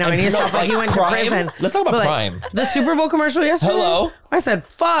reformed right now. I need to stop like he went to Prime? prison. Let's talk about But, like, Prime. The Super Bowl commercial yesterday. Hello? I said,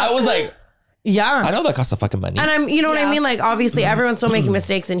 fuck. I was like, yeah. I know that costs a fucking money. And I'm, you know what I Yeah. mean? Like, obviously, everyone's still making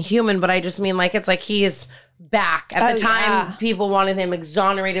mistakes and human, but I just mean, like, it's like he is back. At the time, people wanted him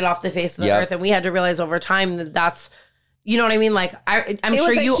exonerated off the face of the earth, and we had to realize over time that that's, you know what I mean? Like, I'm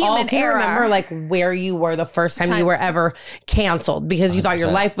sure you all can remember, like, where you were the first time you were ever canceled because you thought your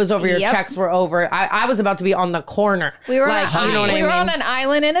life was over, your checks were over. I was about to be on the corner. We were, like, on, you know what I mean? we were on an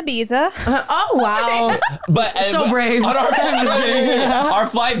island in Ibiza. Oh, wow. but So brave. On our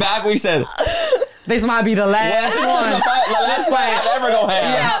flight back, we said, This might be the last the one. last flight I'm ever gonna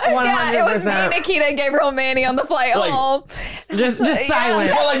have. Yeah, 100%. Yeah, it was me, Nikita, and Gabriel and Manny on the flight Like, home. Just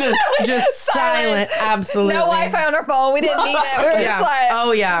silent. Go like this. Just silent. Absolutely. No Wi-Fi on our phone. We didn't need it. We were Yeah. just like,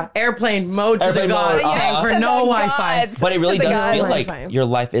 Oh yeah, airplane mode to Airplane the gods. mode, Paying for to no the Wi-Fi. gods, But it really to the does gods. feel Wi-Fi. like your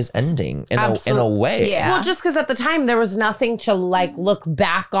life is ending in a way. Yeah. Well, just because at the time there was nothing to like look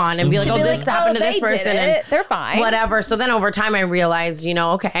back on and be like, To oh, be this like, happened to they this did person, it. and They're fine. whatever. So then over time, I realized, you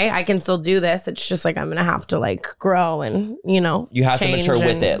know, okay, I can still do this. It's just like I'm gonna have to like grow and You have to change mature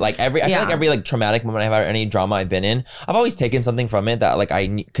with and- it. Like I feel Yeah. like every like traumatic moment I've had or any drama I've been in, I've always taken something from it that like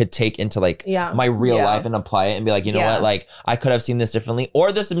I could take into like my real Yeah. life and apply it and be like, you know Yeah. what, like I could have seen this differently.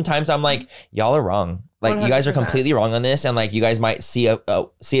 Or there's some times I'm like, y'all are wrong. Like you guys are 100%. completely wrong on this, and like you guys might see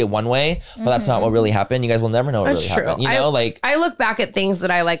it one way, but that's not what really happened. You guys will never know what That's really true. happened. You know, like I look back at things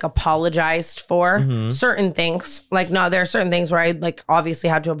that I like apologized for. Certain things, like no, there are certain things where I like obviously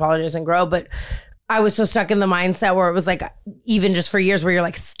had to apologize and grow, but I was so stuck in the mindset where it was like, even just for years where you're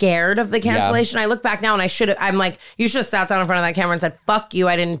like scared of the cancellation. I look back now and I'm like, you should have sat down in front of that camera and said, fuck you,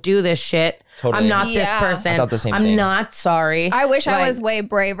 I didn't do this shit. Totally. I'm not this Yeah. person. I thought the same I'm thing. not sorry. I wish I Like, was way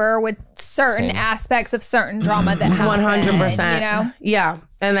braver with certain Same. aspects of certain drama that happened. 100%. You know? Yeah.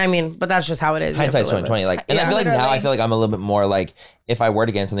 And I mean, but that's just how it is. You have to hindsight's live 2020. it. Like, and I Yeah. feel like now I Literally. feel like I'm a little bit more like if I were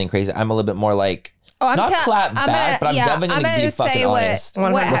to get into something crazy, I'm a little bit more like I'm not clap back, but I'm definitely gonna be fucking honest.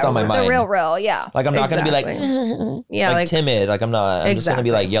 What's on my mind. The real, yeah. Like I'm not gonna be like Yeah, like timid. Like I'm not. I'm just gonna be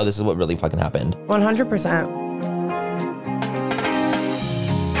Exactly. like, yo, this is what really fucking happened. 100%.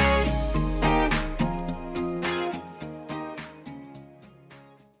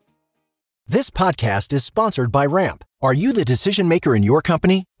 This podcast is sponsored by Ramp. Are you the decision maker in your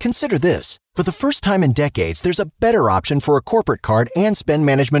company? Consider this. For the first time in decades, there's a better option for a corporate card and spend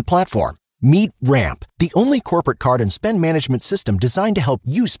management platform. Meet Ramp, the only corporate card and spend management system designed to help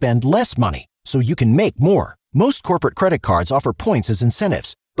you spend less money so you can make more. Most corporate credit cards offer points as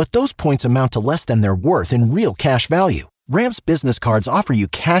incentives, but those points amount to less than their worth in real cash value. Ramp's business cards offer you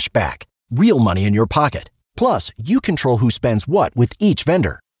cash back, real money in your pocket. Plus, you control who spends what with each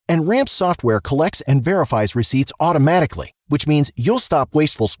vendor. And Ramp's software collects and verifies receipts automatically, which means you'll stop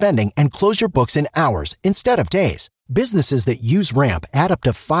wasteful spending and close your books in hours instead of days. Businesses that use Ramp add up to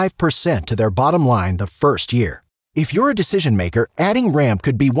 5% to their bottom line the first year. If you're a decision maker, adding Ramp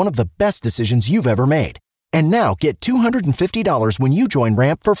could be one of the best decisions you've ever made. And now get $250 when you join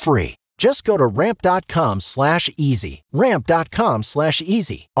Ramp for free. Just go to ramp.com/easy.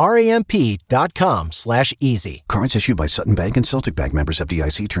 Ramp.com/easy. RAMP.com/easy. Cards issued by Sutton Bank and Celtic Bank, members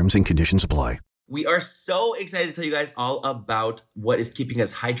FDIC. Terms and conditions apply. We are so excited to tell you guys all about what is keeping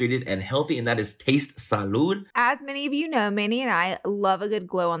us hydrated and healthy, and that is Taste Salud. As many of you know, Manny and I love a good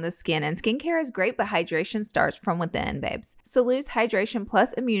glow on the skin, and skincare is great, but hydration starts from within, babes. Salud's Hydration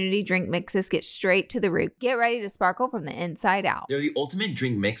Plus Immunity Drink Mixes get straight to the root. Get ready to sparkle from the inside out. They're the ultimate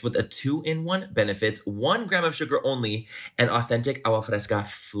drink mix with a 2-in-1 benefits, 1 gram of sugar only, and authentic agua fresca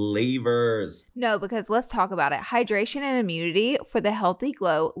flavors. No, because let's talk about it. Hydration and immunity for the healthy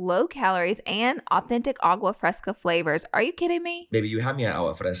glow, low calories, and authentic agua fresca flavors. Are you kidding me? Baby, you have me at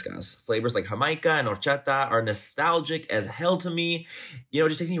agua frescas. Flavors like Jamaica and horchata are nostalgic as hell to me. You know, it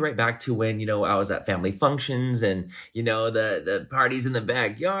just takes me right back to when, you know, I was at family functions and, you know, the parties in the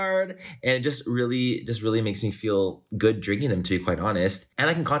backyard. And it just really makes me feel good drinking them, to be quite honest. And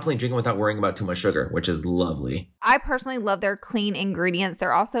I can constantly drink them without worrying about too much sugar, which is lovely. I personally love their clean ingredients.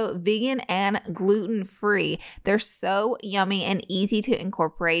 They're also vegan and gluten-free. They're so yummy and easy to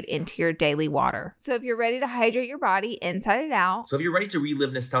incorporate into your daily water. So if you're ready to hydrate your body inside and out, So if you're ready to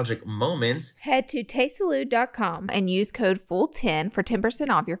relive nostalgic moments, head to tastesalud.com and use code FULL10 for 10%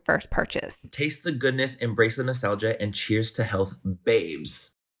 off your first purchase. taste the goodness, embrace the nostalgia, and cheers to health,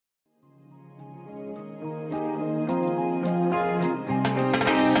 babes.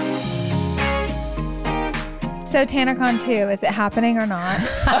 So TanaCon 2, is it happening or not?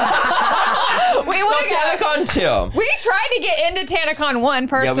 We want to go. TanaCon 2. We tried to get into TanaCon 1,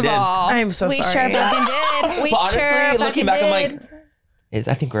 first of did. all. I'm so we sorry. We sure fucking did. We But honestly, sure looking fucking back, did. I'm like,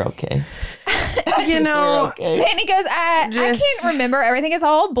 I think we're okay. You know, okay. And he goes, I can't remember. Everything is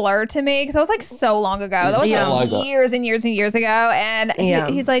all blurred to me because that was like so long ago. That was So long ago. like years and years and years ago. And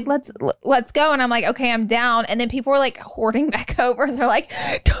he's like, let's go. And I'm like, okay, I'm down. And then people were like hoarding back over and they're like,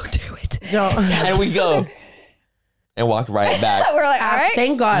 don't do it. And we go and walk right back. We're like, all right.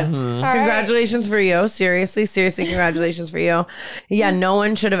 Thank God. Mm-hmm. Congratulations for you. Seriously, congratulations for you. Yeah, no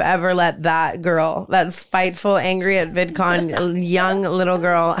one should have ever let that girl, that spiteful, angry at VidCon, young little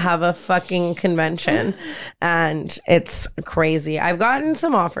girl, have a fucking convention. And it's crazy. I've gotten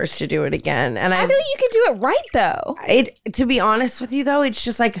some offers to do it again. And I feel like you could do it right though. to be honest with you though, it's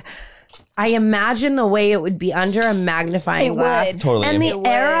just like, I imagine the way it would be under a magnifying glass. Totally. And the It would.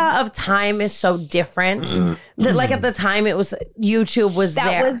 era of time is so different. That like at the time it was YouTube was That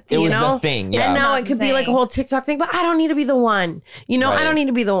there. was the- It was know? the thing, yeah. And now Not it could the be like a thing. whole TikTok thing, but I don't need to be the one. You know, I Right. don't need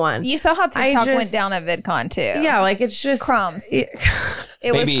to be the one. You saw how TikTok went just- down at VidCon too. Yeah, like it's just Crumbs. Yeah.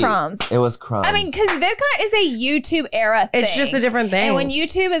 It Baby, was crumbs. It was crumbs. I mean, because VidCon is a YouTube era thing. It's just a different thing. And when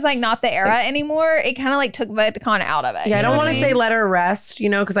YouTube is like not the era anymore, it kind of like took VidCon out of it. Yeah, I You know don't what want to say let her rest, you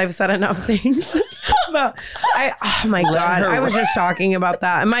know, because I've said enough things. But oh my God, her I was just talking about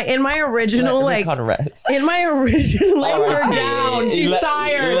that. In my original like rest. in my original lay her R.I.P. down. She's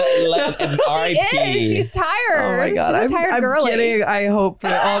tired. She is. She's tired. Oh my God, She's a tired I'm girly. kidding. I hope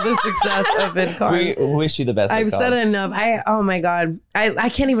for all the success of VidCon. We wish you the best. I've VidCon. said enough. Oh my God. I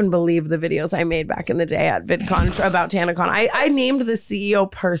can't even believe the videos I made back in the day at VidCon about TanaCon. I named the CEO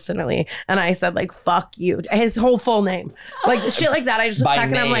personally and I said like, fuck you. His whole full name. Like shit like that. I just look By back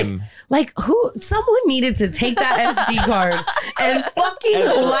and I'm name. like someone needed to take that SD card and fucking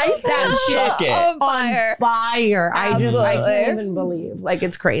light that Chuck shit it. On fire. on fire. I Absolutely. can't even believe. Like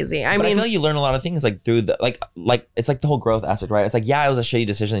it's crazy. I But I mean, feel like you learn a lot of things like through the like it's like the whole growth aspect, right? It's like, yeah, it was a shitty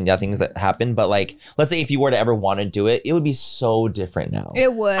decision and yeah, things that happened, but like let's say if you were to ever want to do it, it would be so different now.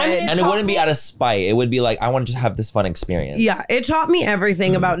 It would. I mean, and it wouldn't be out of spite. It would be like, I want to just have this fun experience. yeah, it taught me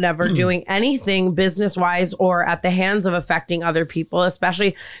everything about never doing anything business wise or at the hands of affecting other people,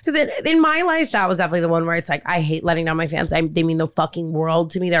 especially because in my life, that was definitely the one where it's like, I hate letting down my fans. They mean the fucking world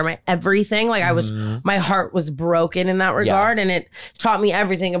to me. They're my everything. Like my heart was broken in that regard. And it taught me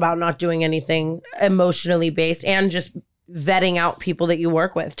everything about not doing anything emotionally based and just vetting out people that you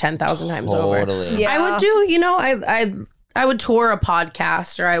work with 10,000 times over. Totally. Yeah. I would do, you know, I would tour a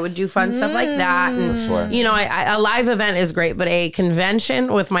podcast or I would do fun stuff like that. And, For sure. you know, a live event is great, but a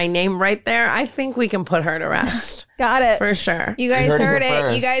convention with my name right there, I think we can put her to rest. Got it. For sure. You guys You heard it heard here it.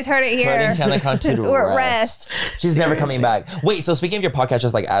 first. You guys heard it here. Putting TanaCon 2 to Or rest. She's never coming back. Wait, so speaking of your podcast,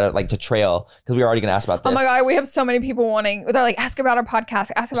 just like add it like to trail, because we were already gonna ask about this. Oh my God, we have so many people wanting. They're like, ask about our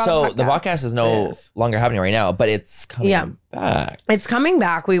podcast. Ask about So our podcast. the podcast is no longer happening right now, but it's coming back. It's coming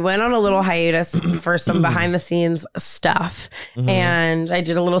back. We went on a little hiatus for some behind the scenes stuff. And I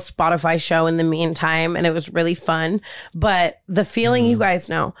did a little Spotify show in the meantime, and it was really fun. But the feeling, you guys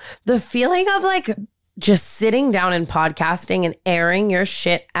know, the feeling of like just sitting down and podcasting and airing your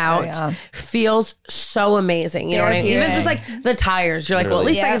shit out feels so amazing. You know what I mean? Even just like the tires. You're like, well, at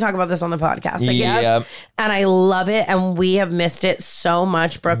least I can talk about this on the podcast. Like, yes. And I love it. And we have missed it so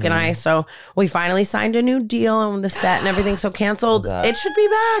much, Brooke and I. So we finally signed a new deal on the set and everything. So canceled. It should be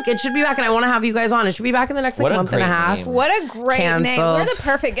back. It should be back. And I want to have you guys on. It should be back in the next like, month and a half. Name. What a great name. Canceled. We're the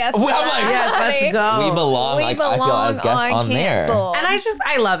perfect guests. Well, for I'm that. like, Yes, let's go. We belong. We Like, belong I feel as guests on there. Canceled. And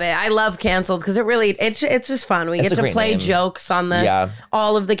I love it. I love canceled because it really, it's just fun. We It's get a to great play name. jokes on the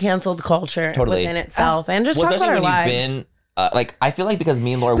all of the canceled culture within itself and just talk about especially our when lives. you've been like, I feel like because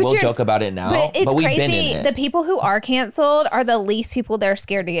me and Laura will joke about it now, But it's we've crazy. been in it. The people who are canceled are the least people they're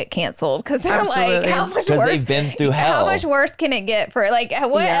scared to get canceled because they're like, how much Because worse? they've been through hell. How much worse can it get for like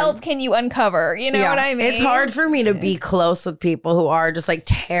what else can you uncover? You know what I mean? It's hard for me to be close with people who are just like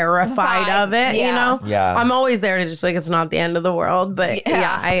terrified of it, you know? Yeah. I'm always there to just be like, it's not the end of the world. But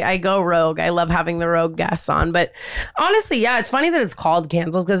I go rogue. I love having the rogue guests on. But honestly, it's funny that it's called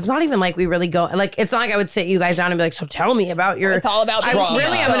canceled because it's not even like we really go, like, it's not like I would sit you guys down and be like, so tell me about your. It's all about I'm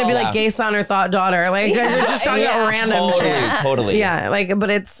going to be like gay son or thought daughter. Like, you're just talking about random shit. Totally. Yeah, like, but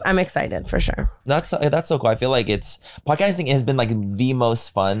I'm excited for sure. That's so cool. I feel like podcasting has been like the most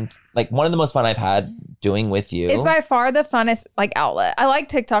fun, like one of the most fun I've had doing with you. It's by far the funnest like outlet. I like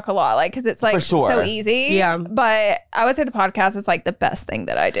TikTok a lot, like because it's like so easy. Yeah, but I would say the podcast is like the best thing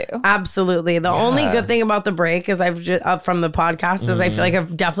that I do. Absolutely. The only good thing about the break is I've just from the podcast is I feel like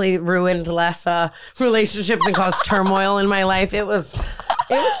I've definitely ruined less relationships and caused turmoil in my life. It was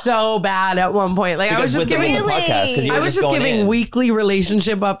It was so bad at one point. Like, I was just giving the podcast because I was just giving weekly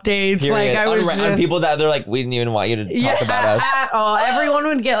relationship updates. Period. Like, I was on people that they're like, we didn't even want you to talk about us at all. Everyone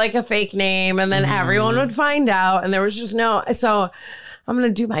would get like a fake name, and then everyone would find out, and there was just no. So I'm gonna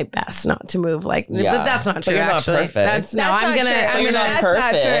do my best not to move like. But that's not true. You're not actually, perfect. that's no. I'm gonna. You're not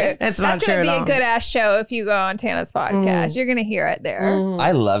perfect. It's not That's true gonna be at a all. good ass show if you go on Tana's podcast. You're gonna hear it there.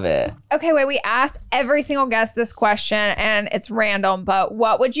 I love it. Okay, wait. We asked every single guest this question, and it's random. But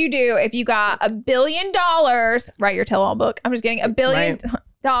what would you do if you got $1 billion? Write your tell-all book. I'm just kidding. $1 billion,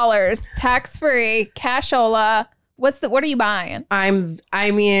 tax-free, cashola. What are you buying? I mean,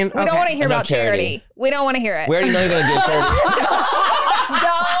 We don't want to hear No about charity. We don't want to hear it. We already know you're gonna give charity.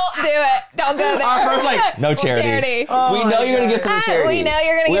 Don't do it. Don't go there. Our first like no charity. We know you're gonna give some to charity. We know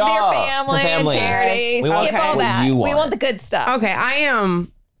you're gonna give to your family and charity. We want Skip all what that. you We want. want the good stuff. Okay, I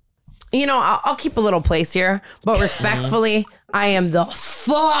am. You know, I'll keep a little place here, but respectfully, I am the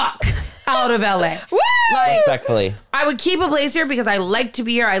fuck out of LA. Woo! Like, Respectfully. I would keep a place here because I like to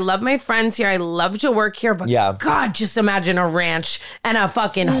be here. I love my friends here. I love to work here. But God, just imagine a ranch and a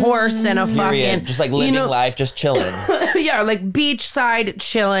fucking horse and a fucking Just like living life, just chilling. yeah, like beachside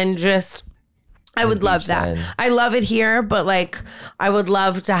chilling, just. I would love that. Beachside. I love it here, but like, I would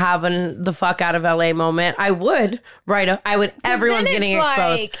love to have the fuck out of LA moment. I would, right? Everyone's then getting it's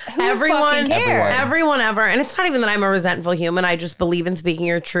exposed. like, who fucking cares? Everyone ever. And it's not even that I'm a resentful human. I just believe in speaking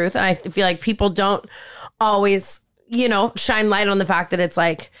your truth. And I feel like people don't always, shine light on the fact that it's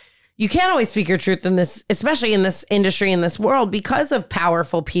like, you can't always speak your truth in this, especially in this industry, in this world, because of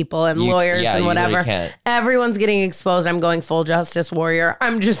powerful people and lawyers and whatever. You really can't. Everyone's getting exposed. I'm going full justice warrior.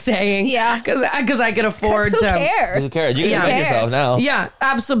 I'm just saying. Yeah. Because I could afford Who to. cares? Who cares? You can Yeah. defend Who yourself cares? now. Yeah.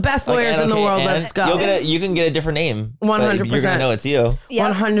 Absolute best lawyers in the world. Let's go. You can get a different name. 100%. But you're gonna know it's you.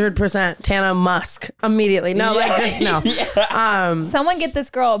 Yep. 100% Tana Musk immediately. No, like this. No. Someone get this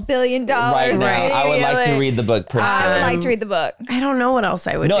girl $1 billion Right now, I would like to read the book personally. I would like to read the book. I don't know what else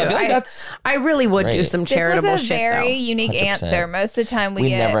I would No, do. I feel like that's I really would do great. some This charitable was a shit very though. unique 100%. answer. Most of the time we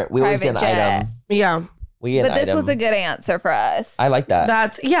get we always get private an jet. item. Yeah. We get But an this item. was a good answer for us. I like that.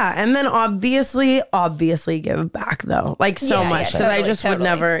 And then obviously give back though, like so Yeah, much yeah, because I totally, just totally. would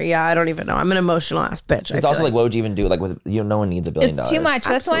never. Yeah, I don't even know. I'm an emotional ass bitch. It's also like, what would you even do? Like, with no one needs $1 billion. It's too much.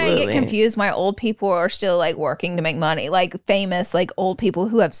 That's why I get Absolutely. confused why old people are still like working to make money. Like famous, like old people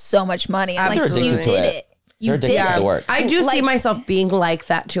who have so much money. I'm They're like, you addicted to did it. it. They're You addicted did to it. the work. I do see like- myself being like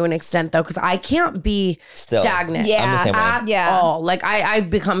that to an extent though, because I can't be Still. stagnant. Yeah. I'm the same way. At Yeah. all. Like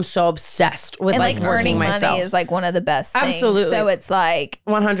I've become so obsessed with And like like working earning myself. money is like one of the best things. Absolutely. So it's like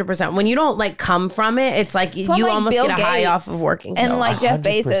 100%. When you don't like come from it, it's like it's one you like almost Bill get a high Gates off of working. and so like hard.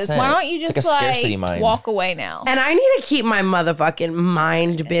 Jeff Bezos. Why don't you It's just like a scarcity like mind. walk away now? And I need to keep my motherfucking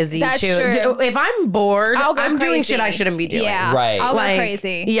mind busy That's too. true. If I'm bored, I'll go I'm doing crazy. shit I shouldn't be doing. Yeah, Right. I'll Like, go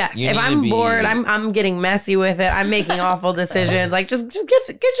crazy. Yes. You If need to I'm be- bored, I'm getting messy with it. I'm making awful decisions. Like just get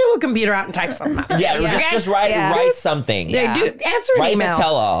your little computer out and type something out. Yeah, Yeah. just write Yeah. write something. Yeah, dude, answer an Write email. a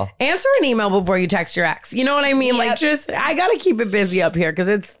tell-all. Answer an email before you text your ex. You know what I mean? Like Yep. I gotta keep it busy up here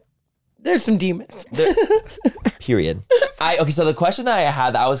because there's some demons. Period. Okay, so the question that I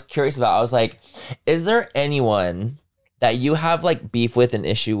had that I was curious about, I was like, is there anyone that you have like beef with, an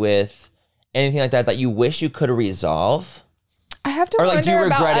issue with, anything like that you wish you could resolve? I have to Or wonder like, do you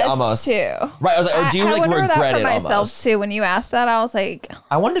regret about it us almost? too. Right, I was like, or do you I like wonder regret that for it myself almost? too. When you asked that, I was like,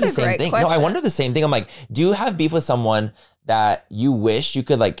 I wonder the that's a same great thing. No, I question. wonder the same thing. I'm like, do you have beef with someone that you wish you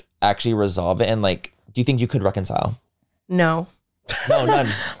could like actually resolve it, and like, do you think you could reconcile? No. No, none.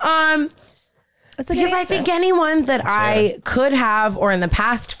 That's a good Because I answer. think anyone that I could have or in the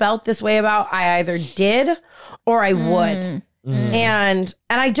past felt this way about, I either did or I would. And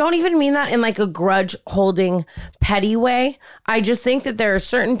I don't even mean that in like a grudge holding petty way. I just think that there are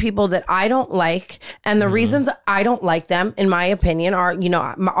certain people that I don't like, and the reasons I don't like them, in my opinion, are,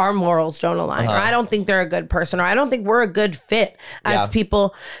 our morals don't align, or I don't think they're a good person, or I don't think we're a good fit as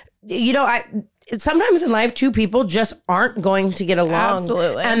people. Sometimes in life, two people just aren't going to get along.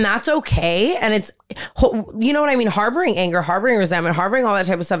 Absolutely. And that's okay. And it's, you know what I mean? Harboring anger, harboring resentment, harboring all that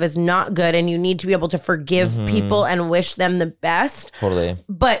type of stuff is not good. And you need to be able to forgive people and wish them the best. Totally.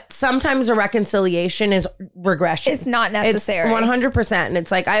 But sometimes a reconciliation is regression. It's not necessary. It's 100%. And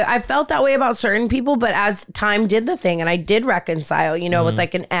it's like, I felt that way about certain people, but as time did the thing and I did reconcile, with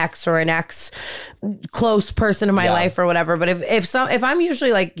like an ex or an ex close person in my life or whatever. But if I'm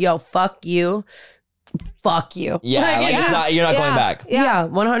usually like, yo, fuck you, fuck you. Yeah, Like, like, it's not, you're not going back. Yeah,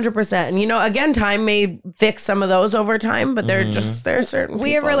 100%. And, you know, again, time may fix some of those over time, but there are certain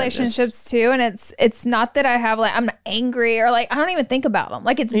We have people that relationships too, and it's not that I have like I'm angry or like I don't even think about them.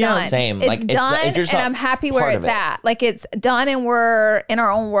 Like it's done. Same. It's Like, it's done, not- you're just and not I'm happy where part it's of it. at. Like it's done, and we're in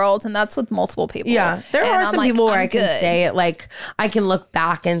our own worlds, and that's with multiple people. Yeah, there And are I'm some like, people where I'm I can good. say it, like I can look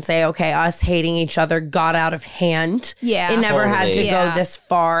back and say, okay, us hating each other got out of hand. Yeah. It never had to Totally. go Yeah. this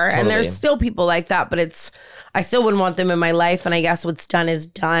far. And Totally. there's still people like that, but I still wouldn't want them in my life. And I guess what's done is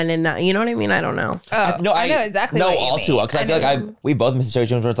done. And you know what I mean? I don't know. Oh, No, I know exactly. No, what you all mean. too well. Because I feel like we both been in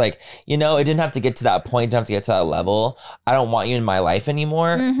situations where it's like, you know, it didn't have to get to that point, didn't have to get to that level. I don't want you in my life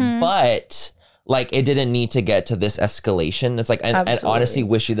anymore. But like, it didn't need to get to this escalation. It's like, and honestly,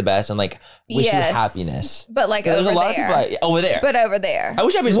 wish you the best and like wish you Yes. happiness. But like There's over a lot there. of people over there. But over there. I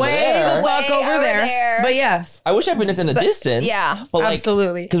wish happiness over Way there. the fuck Way over over there. there. But yes, I wish happiness in the distance. yeah. But like,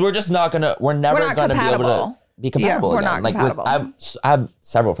 absolutely. because we're just not gonna. We're never not gonna be able to compatible. be compatible. we're again. not like compatible. I have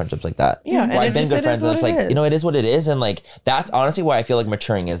several friendships like that. Yeah, where and I've it been just- good it friends. is And what it's it like, you know, is. it is what it is, and like that's honestly why I feel like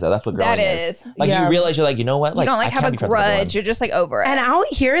maturing is. Though that's what growing That is. is. Like Yeah. you realize you're like, you know what? Like You don't I like have can't a be friends with everyone. grudge. You're just like over it. And out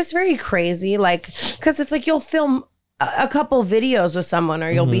here is very crazy, like, because it's like you'll film a couple videos with someone, or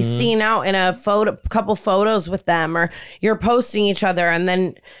you'll be seen out in a couple photos with them, or you're posting each other, and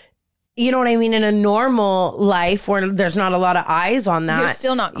then. You know what I mean? In a normal life where there's not a lot of eyes on that, You're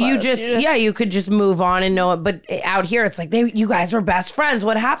still not close. You just, you could just move on and know it. But out here, it's like you guys were best friends.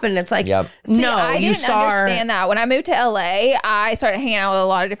 What happened? It's like, Yep. no, I you didn't saw her. understand that. When I moved to LA, I started hanging out with a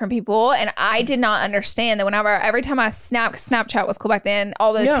lot of different people, and I did not understand that every time I Snapchat was cool back then,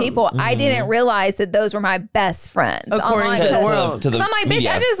 all those Yeah. people, I didn't realize that those were my best friends. According to the world. to the I'm like, bitch,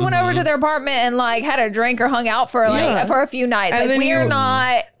 media. I just went over to their apartment and like had a drink or hung out for Yeah. for a few nights. And Like then we're you-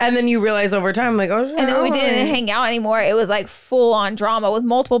 not. And then you realize over time, like, oh, shit, And then when we all didn't right. hang out anymore, it was like full on drama with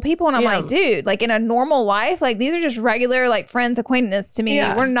multiple people. And I'm Yeah. like, dude, like in a normal life, like these are just regular like friends, acquaintances to me.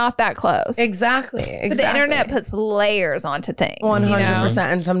 Yeah. We're not that close. Exactly. But the internet puts layers onto things. 100%.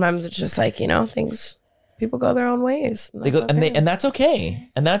 And sometimes it's just like, people go their own ways. They go, and that's okay.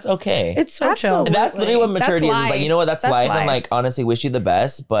 And that's okay. It's so chill. And that's literally what maturity is. It's life. like, you know what? That's life. That's And like, honestly, wish you the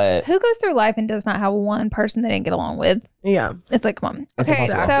best. But Who goes through life and does not have one person they didn't get along with? Yeah. It's like, come on. Okay,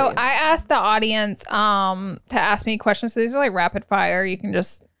 impossible. so I asked the audience to ask me questions. So these are like rapid fire. You can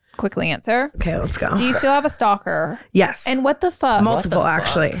just quickly answer. Okay, let's go. Do you still have a stalker? Yes. And what the fuck? multiple, fuck?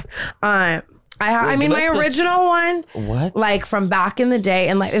 actually. I mean, give my us the- original one, what? like from back in the day,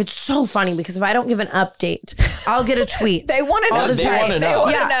 and like it's so funny because if I don't give an update, I'll get a tweet. They want to all know. the They time. wanna know. They want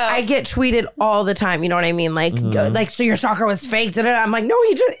to Yeah, know. I get tweeted all the time. You know what I mean? Like, like, so your stalker was fake. Da-da-da. I'm like, no,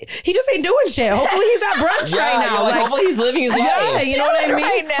 he just ain't doing shit. Hopefully he's at brunch yeah, right now. you're like, hopefully he's living his yeah, life. you know what I Chilling mean?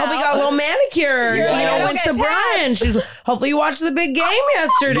 right now. Hopefully he got a little manicure. You're like, I don't went to get tats. brunch. Hopefully you watched the big game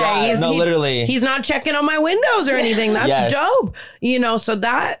yesterday. Yeah, no, literally. He's not checking on my windows or anything. That's Yes. dope. So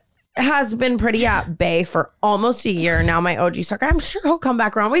that has been pretty at bay for almost a year now. My OG stalker. I'm sure he'll come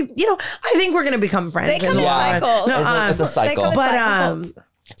back around. I think we're gonna become friends. They come in the long run. cycles. No, It's a They cycle. come in But cycles.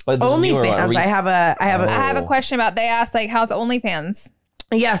 But there's a newer one. OnlyFans. I have a. I have a question about. They asked like, how's OnlyFans?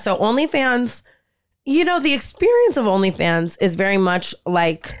 Yeah, so OnlyFans, the experience of OnlyFans is very much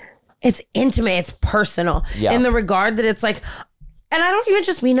like it's intimate, it's personal Yeah. in the regard that it's like, and I don't even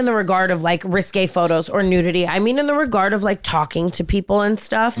just mean in the regard of like risque photos or nudity. I mean in the regard of like talking to people and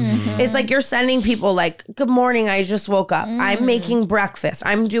stuff. It's like you're sending people like, good morning, I just woke up. I'm making breakfast.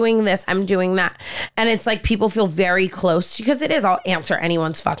 I'm doing this. I'm doing that. And it's like people feel very close because it is. I'll answer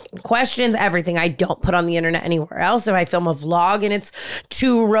anyone's fucking questions, everything I don't put on the internet anywhere else. If I film a vlog and it's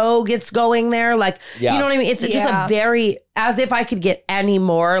too rogue, it's going there. Like, Yeah. you know what I mean? It's just Yeah. a very, as if I could get any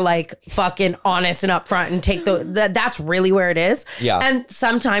more like fucking honest and upfront and take that's really where it is. Yeah. And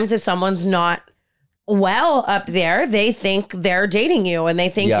sometimes if someone's not well up there, they think they're dating you and they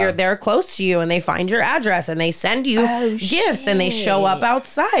think Yeah. they're close to you and they find your address and they send you gifts and they show up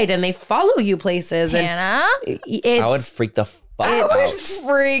outside and they follow you places. Tana? And it's, I would freak the fuck I out. would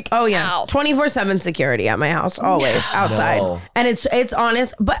freak. oh yeah, out. 24/7 security at my house, always outside. No. And it's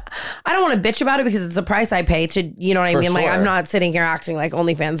honest, but I don't want to bitch about it because it's the price I pay to, you know what I For mean? Like sure. I'm not sitting here acting like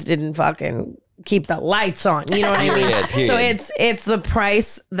OnlyFans didn't fucking keep the lights on. You know what I mean? Period. So it's the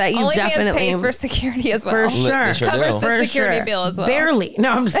price that you OnlyFans definitely pays for security as well. for sure. They sure Covers do. the For security sure. bill as well. Barely. No,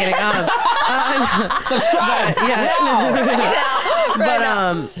 I'm just kidding. Subscribe.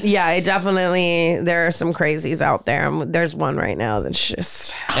 Yeah, it definitely, there are some crazies out there. There's one right now that's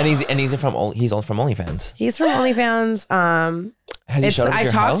just, And he's from OnlyFans. he's from OnlyFans. Has he showed up at I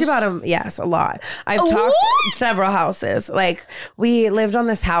your talked house? about him, yes, a lot. I've talked several houses. Like we lived on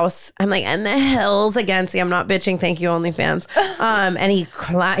this house and like in the hills again. See, I'm not bitching. Thank you, OnlyFans. And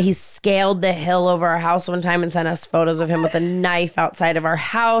he scaled the hill over our house one time and sent us photos of him with a knife outside of our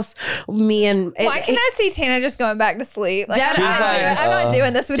house. Why can I see Tana just going back to sleep? Like, Dead ass. I'm not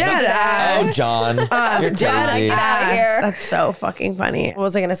doing this with you Dead today. ass. Oh, John. You're crazy. Get out of here. That's so fucking funny. What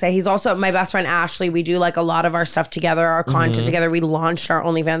was I gonna say? He's also my best friend Ashley. We do like a lot of our stuff together, our content together. We launched our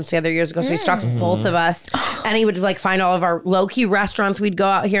OnlyFans together years ago, so he stalks both of us. And he would like find all of our low key restaurants. We'd go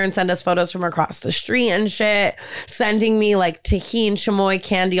out here and send us photos from across the street and shit. Sending me like tahini, chamoy,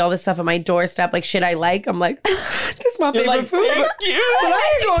 candy, all this stuff at my doorstep, like shit I like. I'm like, this is my favorite like, food. thank you. But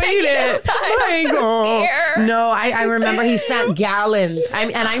I ain't gonna eat it. outside. I I'm ain't so gonna. scared. No, I remember he sent gallons.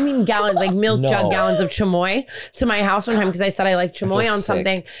 I mean gallons, like milk jug gallons of chamoy to my house one time because I said I like chamoy on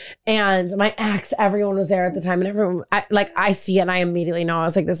something. And my ex, everyone was there at the time, and everyone, I see it and I immediately know. I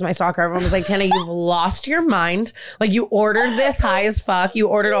was like, this is my stalker. Everyone was like, Tana, you've lost your mind. Like you ordered this high as fuck. You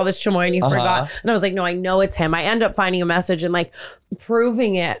ordered all this chamoy and you forgot. And I was like, no, I know it's him. I end up finding a message and like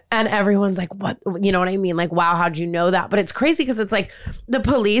proving it. And everyone's like, what? You know what I mean? Like, wow, how'd you know that? But it's crazy because it's like the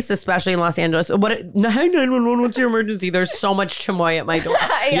police, especially in Los Angeles, hey, 911, what's your emergency? There's so much chamoy at my door.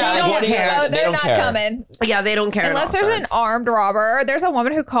 They don't care. Oh, They they're don't not care. coming. Yeah, they don't care. Unless there's an armed robber. There's a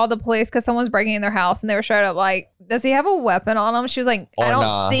woman who called the police because someone's breaking in their house and they were straight up like, does he have a weapon on him? She was like, I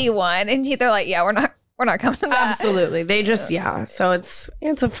don't see one. And they're like, yeah, we're not coming to that. Absolutely. They just, so it's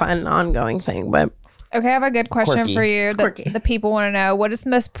a fun ongoing thing. But Okay, I have a good question Quirky. for you. Quirky. The people want to know, what is the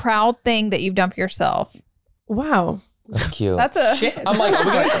most proud thing that you've done for yourself? wow. That's cute. That's a I'm like, are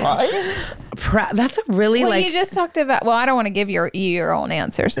we gonna cry? That's a really well, like, you just talked about. Well, I don't want to give your own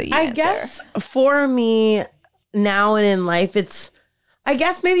answer, so you. I answer. guess for me now and in life, it's, I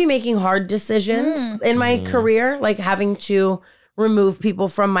guess maybe making hard decisions in my career, like having to remove people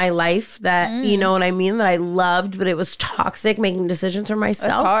from my life that, you know what I mean, that I loved, but it was toxic, making decisions for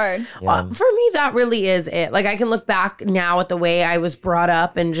myself. That's hard. For me, that really is it. Like I can look back now at the way I was brought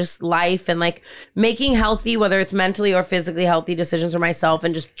up and just life and like making healthy, whether it's mentally or physically healthy decisions for myself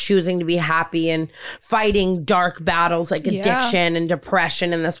and just choosing to be happy and fighting dark battles like addiction and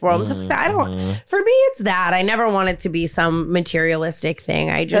depression in this world and stuff like that. For me, it's that. I never want it to be some materialistic thing.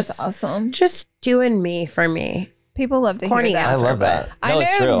 I just, That's awesome. just doing me for me. People love to Corny hear that. I love that. I No,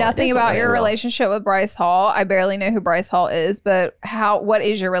 it's know true. nothing It's about your real. relationship with Bryce Hall. I barely know who Bryce Hall is, but what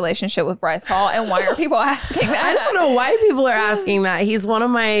is your relationship with Bryce Hall and why are people asking that? I don't know why people are asking that. He's one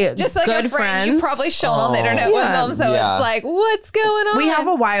of my Just like good a friend friends. you've probably shown on the internet Yeah. with them. So Yeah. it's like, what's going on? We have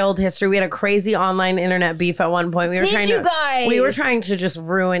a wild history. We had a crazy online internet beef at one point. We were Did trying you to, guys? We were trying to just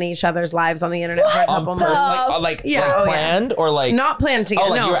ruin each other's lives on the internet for a couple months. Like Yeah, oh, yeah. planned or like Not planned together.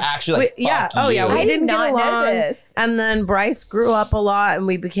 Oh, like no. you were actually like, yeah. fuck Oh yeah. you. We I didn't did not get know along. this. And then Bryce grew up a lot, and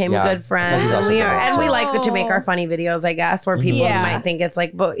we became Yeah. good friends. He's And also we good are, and we too. like to make our funny videos, I guess, where people Yeah. might think it's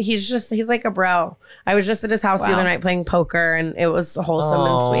like, but he's like a bro. I was just at his house the Wow. other night playing poker, and it was wholesome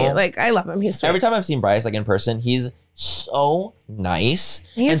and sweet. Like I love him. He's sweet. Every time I've seen Bryce like in person, he's so nice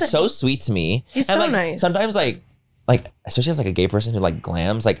and so sweet to me. He's and so like nice. sometimes like especially as like a gay person who like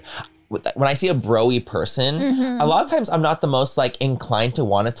glams, like when I see a bro-y person, a lot of times I'm not the most like inclined to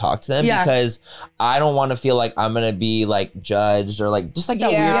want to talk to them because I don't want to feel like I'm gonna be like judged or like just like that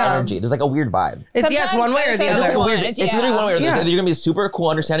weird energy. There's like a weird vibe. It's Sometimes one way or the there's It's other. like a one. weird. It's literally one way or the other. You're gonna be super cool,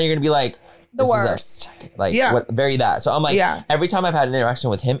 understanding. You're gonna be like The this is worst. like very that. So I'm like every time I've had an interaction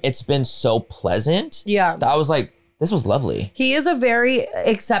with him, it's been so pleasant. Yeah. That I was like, this was lovely. He is a very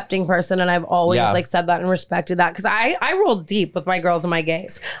accepting person, and I've always like said that and respected that because I roll deep with my girls and my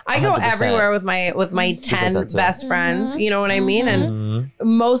gays. I go 100%. everywhere with my 10 that too. best friends. You know what I mean? And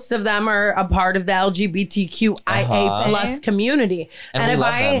most of them are a part of the LGBTQIA plus community. And And we if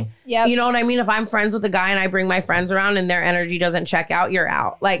love I, them. you know what I mean? If I'm friends with a guy and I bring my friends around and their energy doesn't check out, you're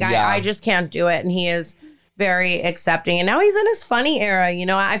out. Like I just can't do it. And he is very accepting, and now he's in his funny era. You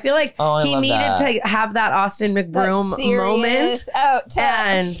know, I feel like I he love needed that. to have that Austin McBroom moment.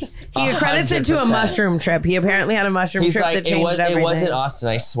 And he credits it to a 100%. mushroom trip. He apparently had a mushroom He's trip like, that changed everything. it wasn't Austin,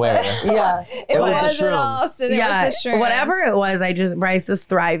 I swear. Yeah, It was the wasn't shrooms. Austin. It yeah, was the shrooms. whatever it was. Bryce is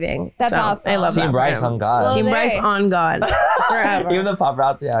thriving. That's So, awesome. I love that Team for Bryce him. on God. Well, Team they- Bryce on God forever. Even the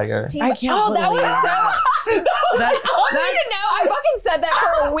paparazzi out here. I can't Oh, that was believe so. I want you to know. I fucking said that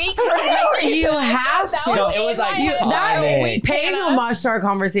for a week for no reason. You have That to. No, was it in was my like head for iconic. a week, Paying Tana. homage to our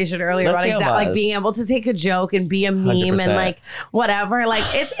conversation earlier Let's about pay exactly like homage. being able to take a joke and be a meme 100%. and like whatever. Like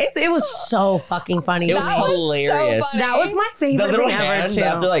it was so fucking funny. It to was me. That was hilarious. so funny. That was my The favorite little thing ever hand too.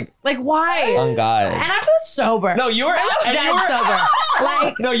 after like, Why? on God. And I was sober. No, you were. and dead you were sober.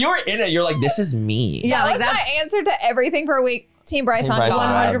 Like no, you were in it. You're like, this is me. yeah, That like was that's my answer to everything for a week. Team Bryce Team on Bryce on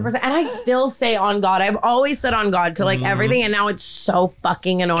God. God. 100%. And I still say on God. I've always said on God to like everything, and now it's so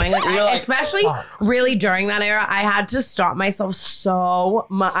fucking annoying. Like, You're like, especially really during that era, I had to stop myself so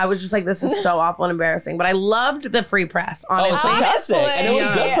much. I was just like, this is so awful and embarrassing. But I loved the free press, Oh, it's honestly. fantastic. And it was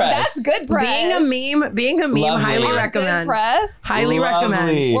good press. That's good press. Being a meme, Lovely. highly On recommend. Good press. Highly Lovely.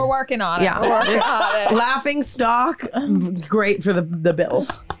 recommend. We're working on it. Yeah, We're working just on it. laughing stock, great for the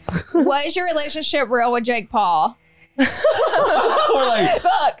bills. Was your relationship real with Jake Paul? We're like,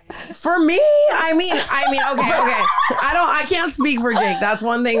 Look, For me, I mean, okay. I can't speak for Jake. That's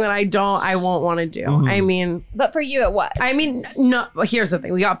one thing that I won't want to do. I mean, but for you, it was. no, here's the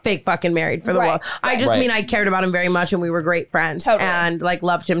thing. We got fake fucking married for the Right, world. I just right. mean I cared about him very much and we were great friends Totally. and like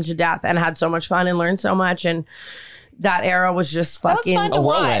loved him to death and had so much fun and learned so much. And that era was just That was fucking fun to a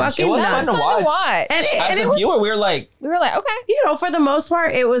whirlwind. watch. It was That fun was to watch. And As it a was, viewer, we were like, okay. you know, for the most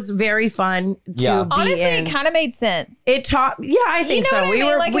part, it was very fun to Yeah. be Honestly, in. it kind of made sense. It taught, yeah, I think You know so. what I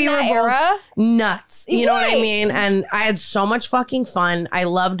mean? Like we in were that both era? nuts. You know what I Right. mean? And I had so much fucking fun. I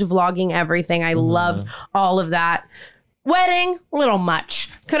loved vlogging everything. I loved all of that. Wedding, a little much.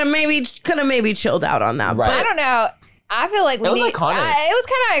 Could have maybe chilled out on that. Right. I don't know. I feel like It was iconic. it was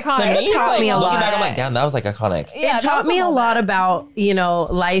kind of iconic. to me, It it's taught like, me a looking lot. back, I'm like, damn, that was like iconic. Yeah, It taught me a moment. lot about, you know,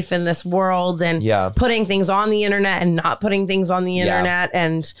 life in this world and Yeah. putting things on the internet and not putting things on the internet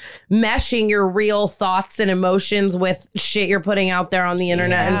and meshing your real thoughts and emotions with shit you're putting out there on the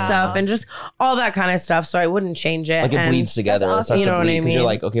internet and Yeah. stuff and just all that kind of stuff. So I wouldn't change it. Like it And bleeds together. That's It starts awesome. You know to what bleed I because you're mean?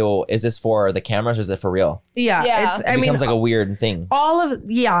 like, okay, well, is this for the cameras or is it for real? Yeah. Yeah. It's, It I mean, becomes like a weird thing.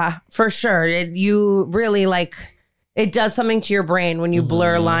 yeah, for sure. You really like, it does something to your brain when you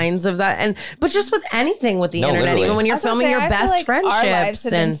blur lines of that. But just with anything with the No, internet, literally. even when I you're was gonna filming say, your I feel best like friendships our lives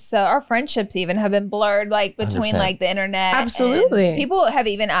have been and our friendships even have been blurred, like between 100%. like the internet. and Absolutely. people have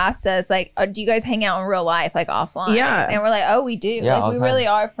even asked us, like, do you guys hang out in real life, like offline? Yeah. and we're like, oh, we do. Yeah, all like we the time. really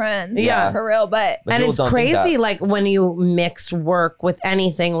are friends. Yeah. for real. But But and people it's don't think crazy, that. like when you mix work with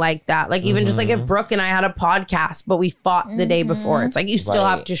anything like that. Like even just like Mm-hmm. if Brooke and I had a podcast, but we fought the day before, it's like you still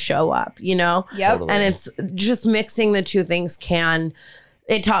have Right. to show up, you know? Yep. Totally. And it's just mixing the two things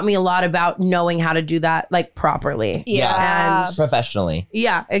it taught me a lot about knowing how to do that like properly. yeah, And Professionally.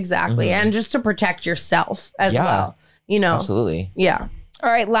 yeah, exactly. And just to protect yourself as Yeah. well. You know? Absolutely. Yeah.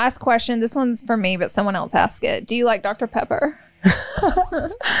 all right. Last question. This one's for me, but someone else asked it. Do you like Dr. Pepper?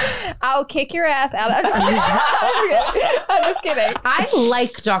 I'll kick your ass out. I'm just kidding. I'm just kidding. I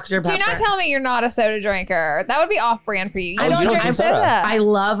like Dr. Pepper. Do not tell me you're not a soda drinker. That would be off-brand for you. You Oh, don't you don't drink drink soda. soda. I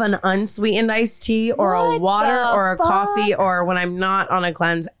love an unsweetened iced tea or a What water the or a coffee fuck? or when I'm not on a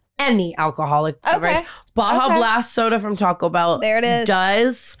cleanse, any alcoholic beverage. Baja Okay. Blast soda from Taco Bell There it is.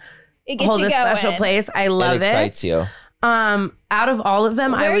 does It gets hold you a going. special place. I love it excites you. Out of all of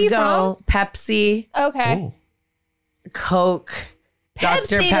them, Where I are would you go Pepsi, Okay. Ooh, Coke,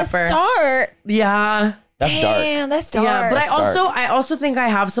 Dr. Pepsi Pepper. to start. Yeah. that's dark. Damn, that's dark. Yeah, but Dark. I also think I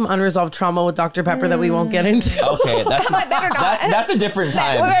have some unresolved trauma with Dr. Pepper that we won't get into. Okay, that's I better not. that's a different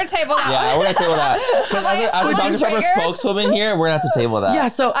time. We're gonna table that. Yeah, we're gonna table that. Because as a I'm Dr. Pepper triggered. spokeswoman here, we're gonna have to table that. Yeah,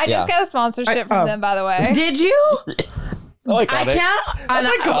 so I just Yeah. got a sponsorship from them, by the way. did you? Oh, I can't. And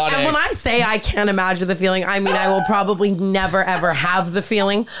iconic. when I say I can't imagine the feeling, I mean I will probably never ever have the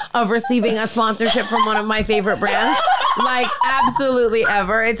feeling of receiving a sponsorship from one of my favorite brands. Like absolutely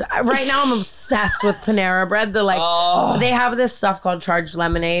ever. It's right now I'm obsessed with Panera Bread. They have this stuff called charged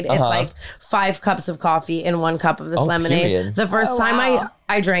lemonade. It's like 5 cups of coffee in 1 cup of this Oh, lemonade. period. The first time wow.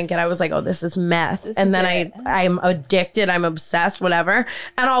 I drank it, I was like, oh, this is meth. This and is then it. I'm addicted. I'm obsessed, whatever.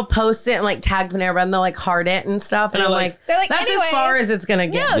 And I'll post it and like tag Panera Bread and they'll like heart it and stuff. And you're I'm like- like, They're like, that's anyways, as far as it's going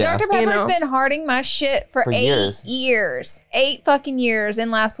to No, get. Yeah. Dr. Pepper's You know? been harding my shit for 8 years. years. 8 fucking years.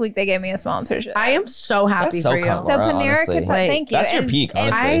 And last week they gave me a sponsorship. I am so happy That's so for you. cool. so Laura, Panera honestly. could Like, thank you. that's your peak,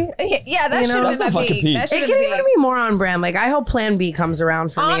 honestly. Yeah, that You should know? have That's been my the fucking peak. peak. That It should could have been even peak. be more on brand. Like I hope Plan B comes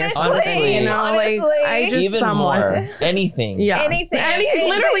around for me or something. Honestly, You know, honestly. like I just Even someone. more. Anything. Yeah. Anything.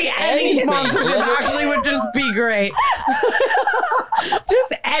 Literally any Anything. sponsorship actually would just be great.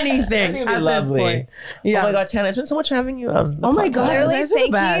 Just anything It'd be at lovely. this point. Yeah. Oh my God, Tana, it's been so much having you on the Oh my podcast. God. Literally, guys are the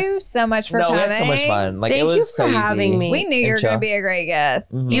thank best. you so much for No, coming. we had so much fun. Like Thank it was you so for easy. having me. We knew you were And going to chill. be a great guest.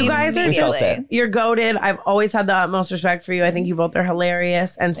 You guys are We felt Immediately. it. You're goated. I've always had the utmost respect for you. I think you both are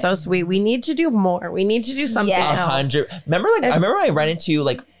hilarious and so sweet. We need to do more. We need to do something Yes. else. 100. Remember, like I remember I ran into you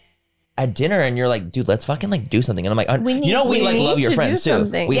like at dinner and you're like, dude, let's fucking like do something. And I'm like, We you know, we like need love your to friends do too.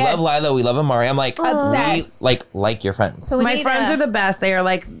 something. We Yes. love Lila. We love Amari. I'm like, Obsessed. we like your friends. So we My need friends to- are the best. They are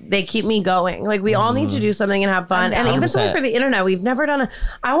like, they keep me going. Like, we all need to do something and have fun. And even 100%. something for the internet. We've never done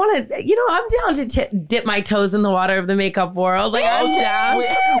I want to, I'm down to dip my toes in the water of the makeup world. Like, I'm down.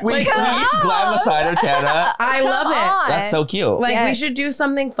 We each glad the cider, Tana. I love it. That's so cute. Like, we Yes. should do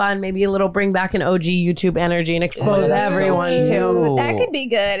something fun. Maybe a little bring back an OG YouTube energy and expose that's so everyone cute. to. That could be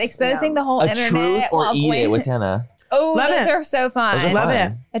good. Exposing the whole a internet. truth or while eat playing- it with Tana. Oh, Love those it. are so fun. Those are Love fun.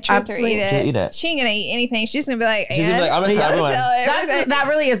 it. A truth Absolutely. or eat To it. eat it. She ain't gonna eat anything. She's gonna be like, She's gonna be like, I'm gonna sell everyone. That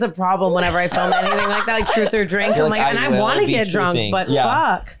really is a problem whenever I film anything like that, like truth or drink. You're I'm like, like, and I I will want to be get drunk, truthing. but Yeah.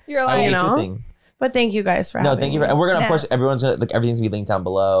 fuck. You're I like, will you eat know? truthing. But thank you guys for No, having thank you. me. And we're gonna, of Yeah. course, everyone's gonna, like, everything's gonna be linked down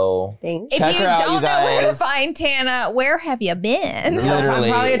below. Thank if Check you her out, don't you know where to guys. find Tana, where have you been? Literally.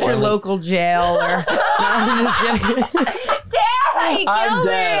 I'm probably at your Or, like, local jail or. No, I'm just kidding. Tana, I'm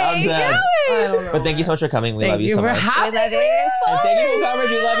dead. I'm dead. I don't know. But thank you so much for coming. We Thank love you you so for much. having We love you. And thank you for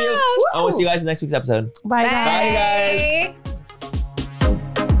coverage. We love you. And we'll see you guys in next week's episode. Bye, guys. Bye, guys.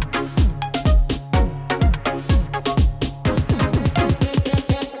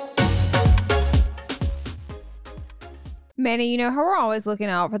 Manny, you know how we're always looking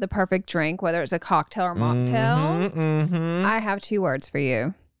out for the perfect drink, whether it's a cocktail or mocktail? Mm-hmm. I have 2 words for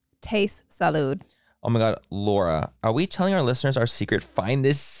you. Taste salud. Oh my God, Laura, are we telling our listeners our secret find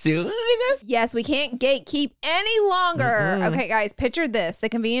this soon? Yes, we can't gatekeep any longer. Okay, guys, picture this. The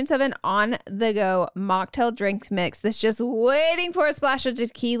convenience of an on-the-go mocktail drink mix that's just waiting for a splash of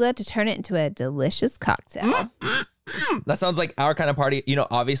tequila to turn it into a delicious cocktail. That sounds like our kind of party. You know,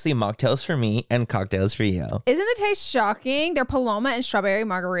 obviously mocktails for me and cocktails for you. Isn't the taste shocking? Their Paloma and strawberry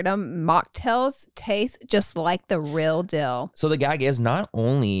margarita mocktails taste just like the real deal. So the gag is, not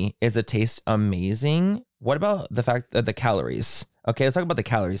only is the taste amazing, what about the fact that the calories? Okay, let's talk about the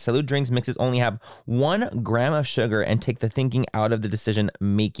calories. Salud drinks mixes only have 1 gram of sugar and take the thinking out of the decision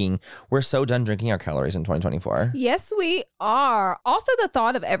making. We're so done drinking our calories in 2024. Yes, we are. Also, the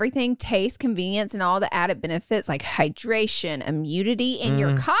thought of everything, taste, convenience, and all the added benefits like hydration, immunity in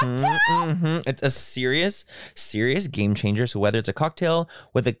your cocktail. It's a serious game changer. So whether it's a cocktail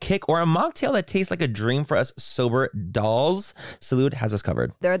with a kick or a mocktail that tastes like a dream for us sober dolls, Salud has us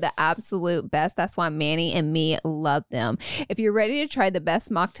covered. They're the absolute best. That's why Manny and me love them. If you're ready to try the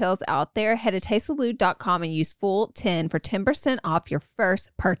best mocktails out there, head to tastesalud.com and use full10 for 10% off your first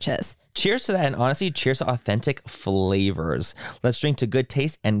purchase. Cheers to that. And honestly, cheers to authentic flavors. Let's drink to good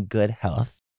taste and good health.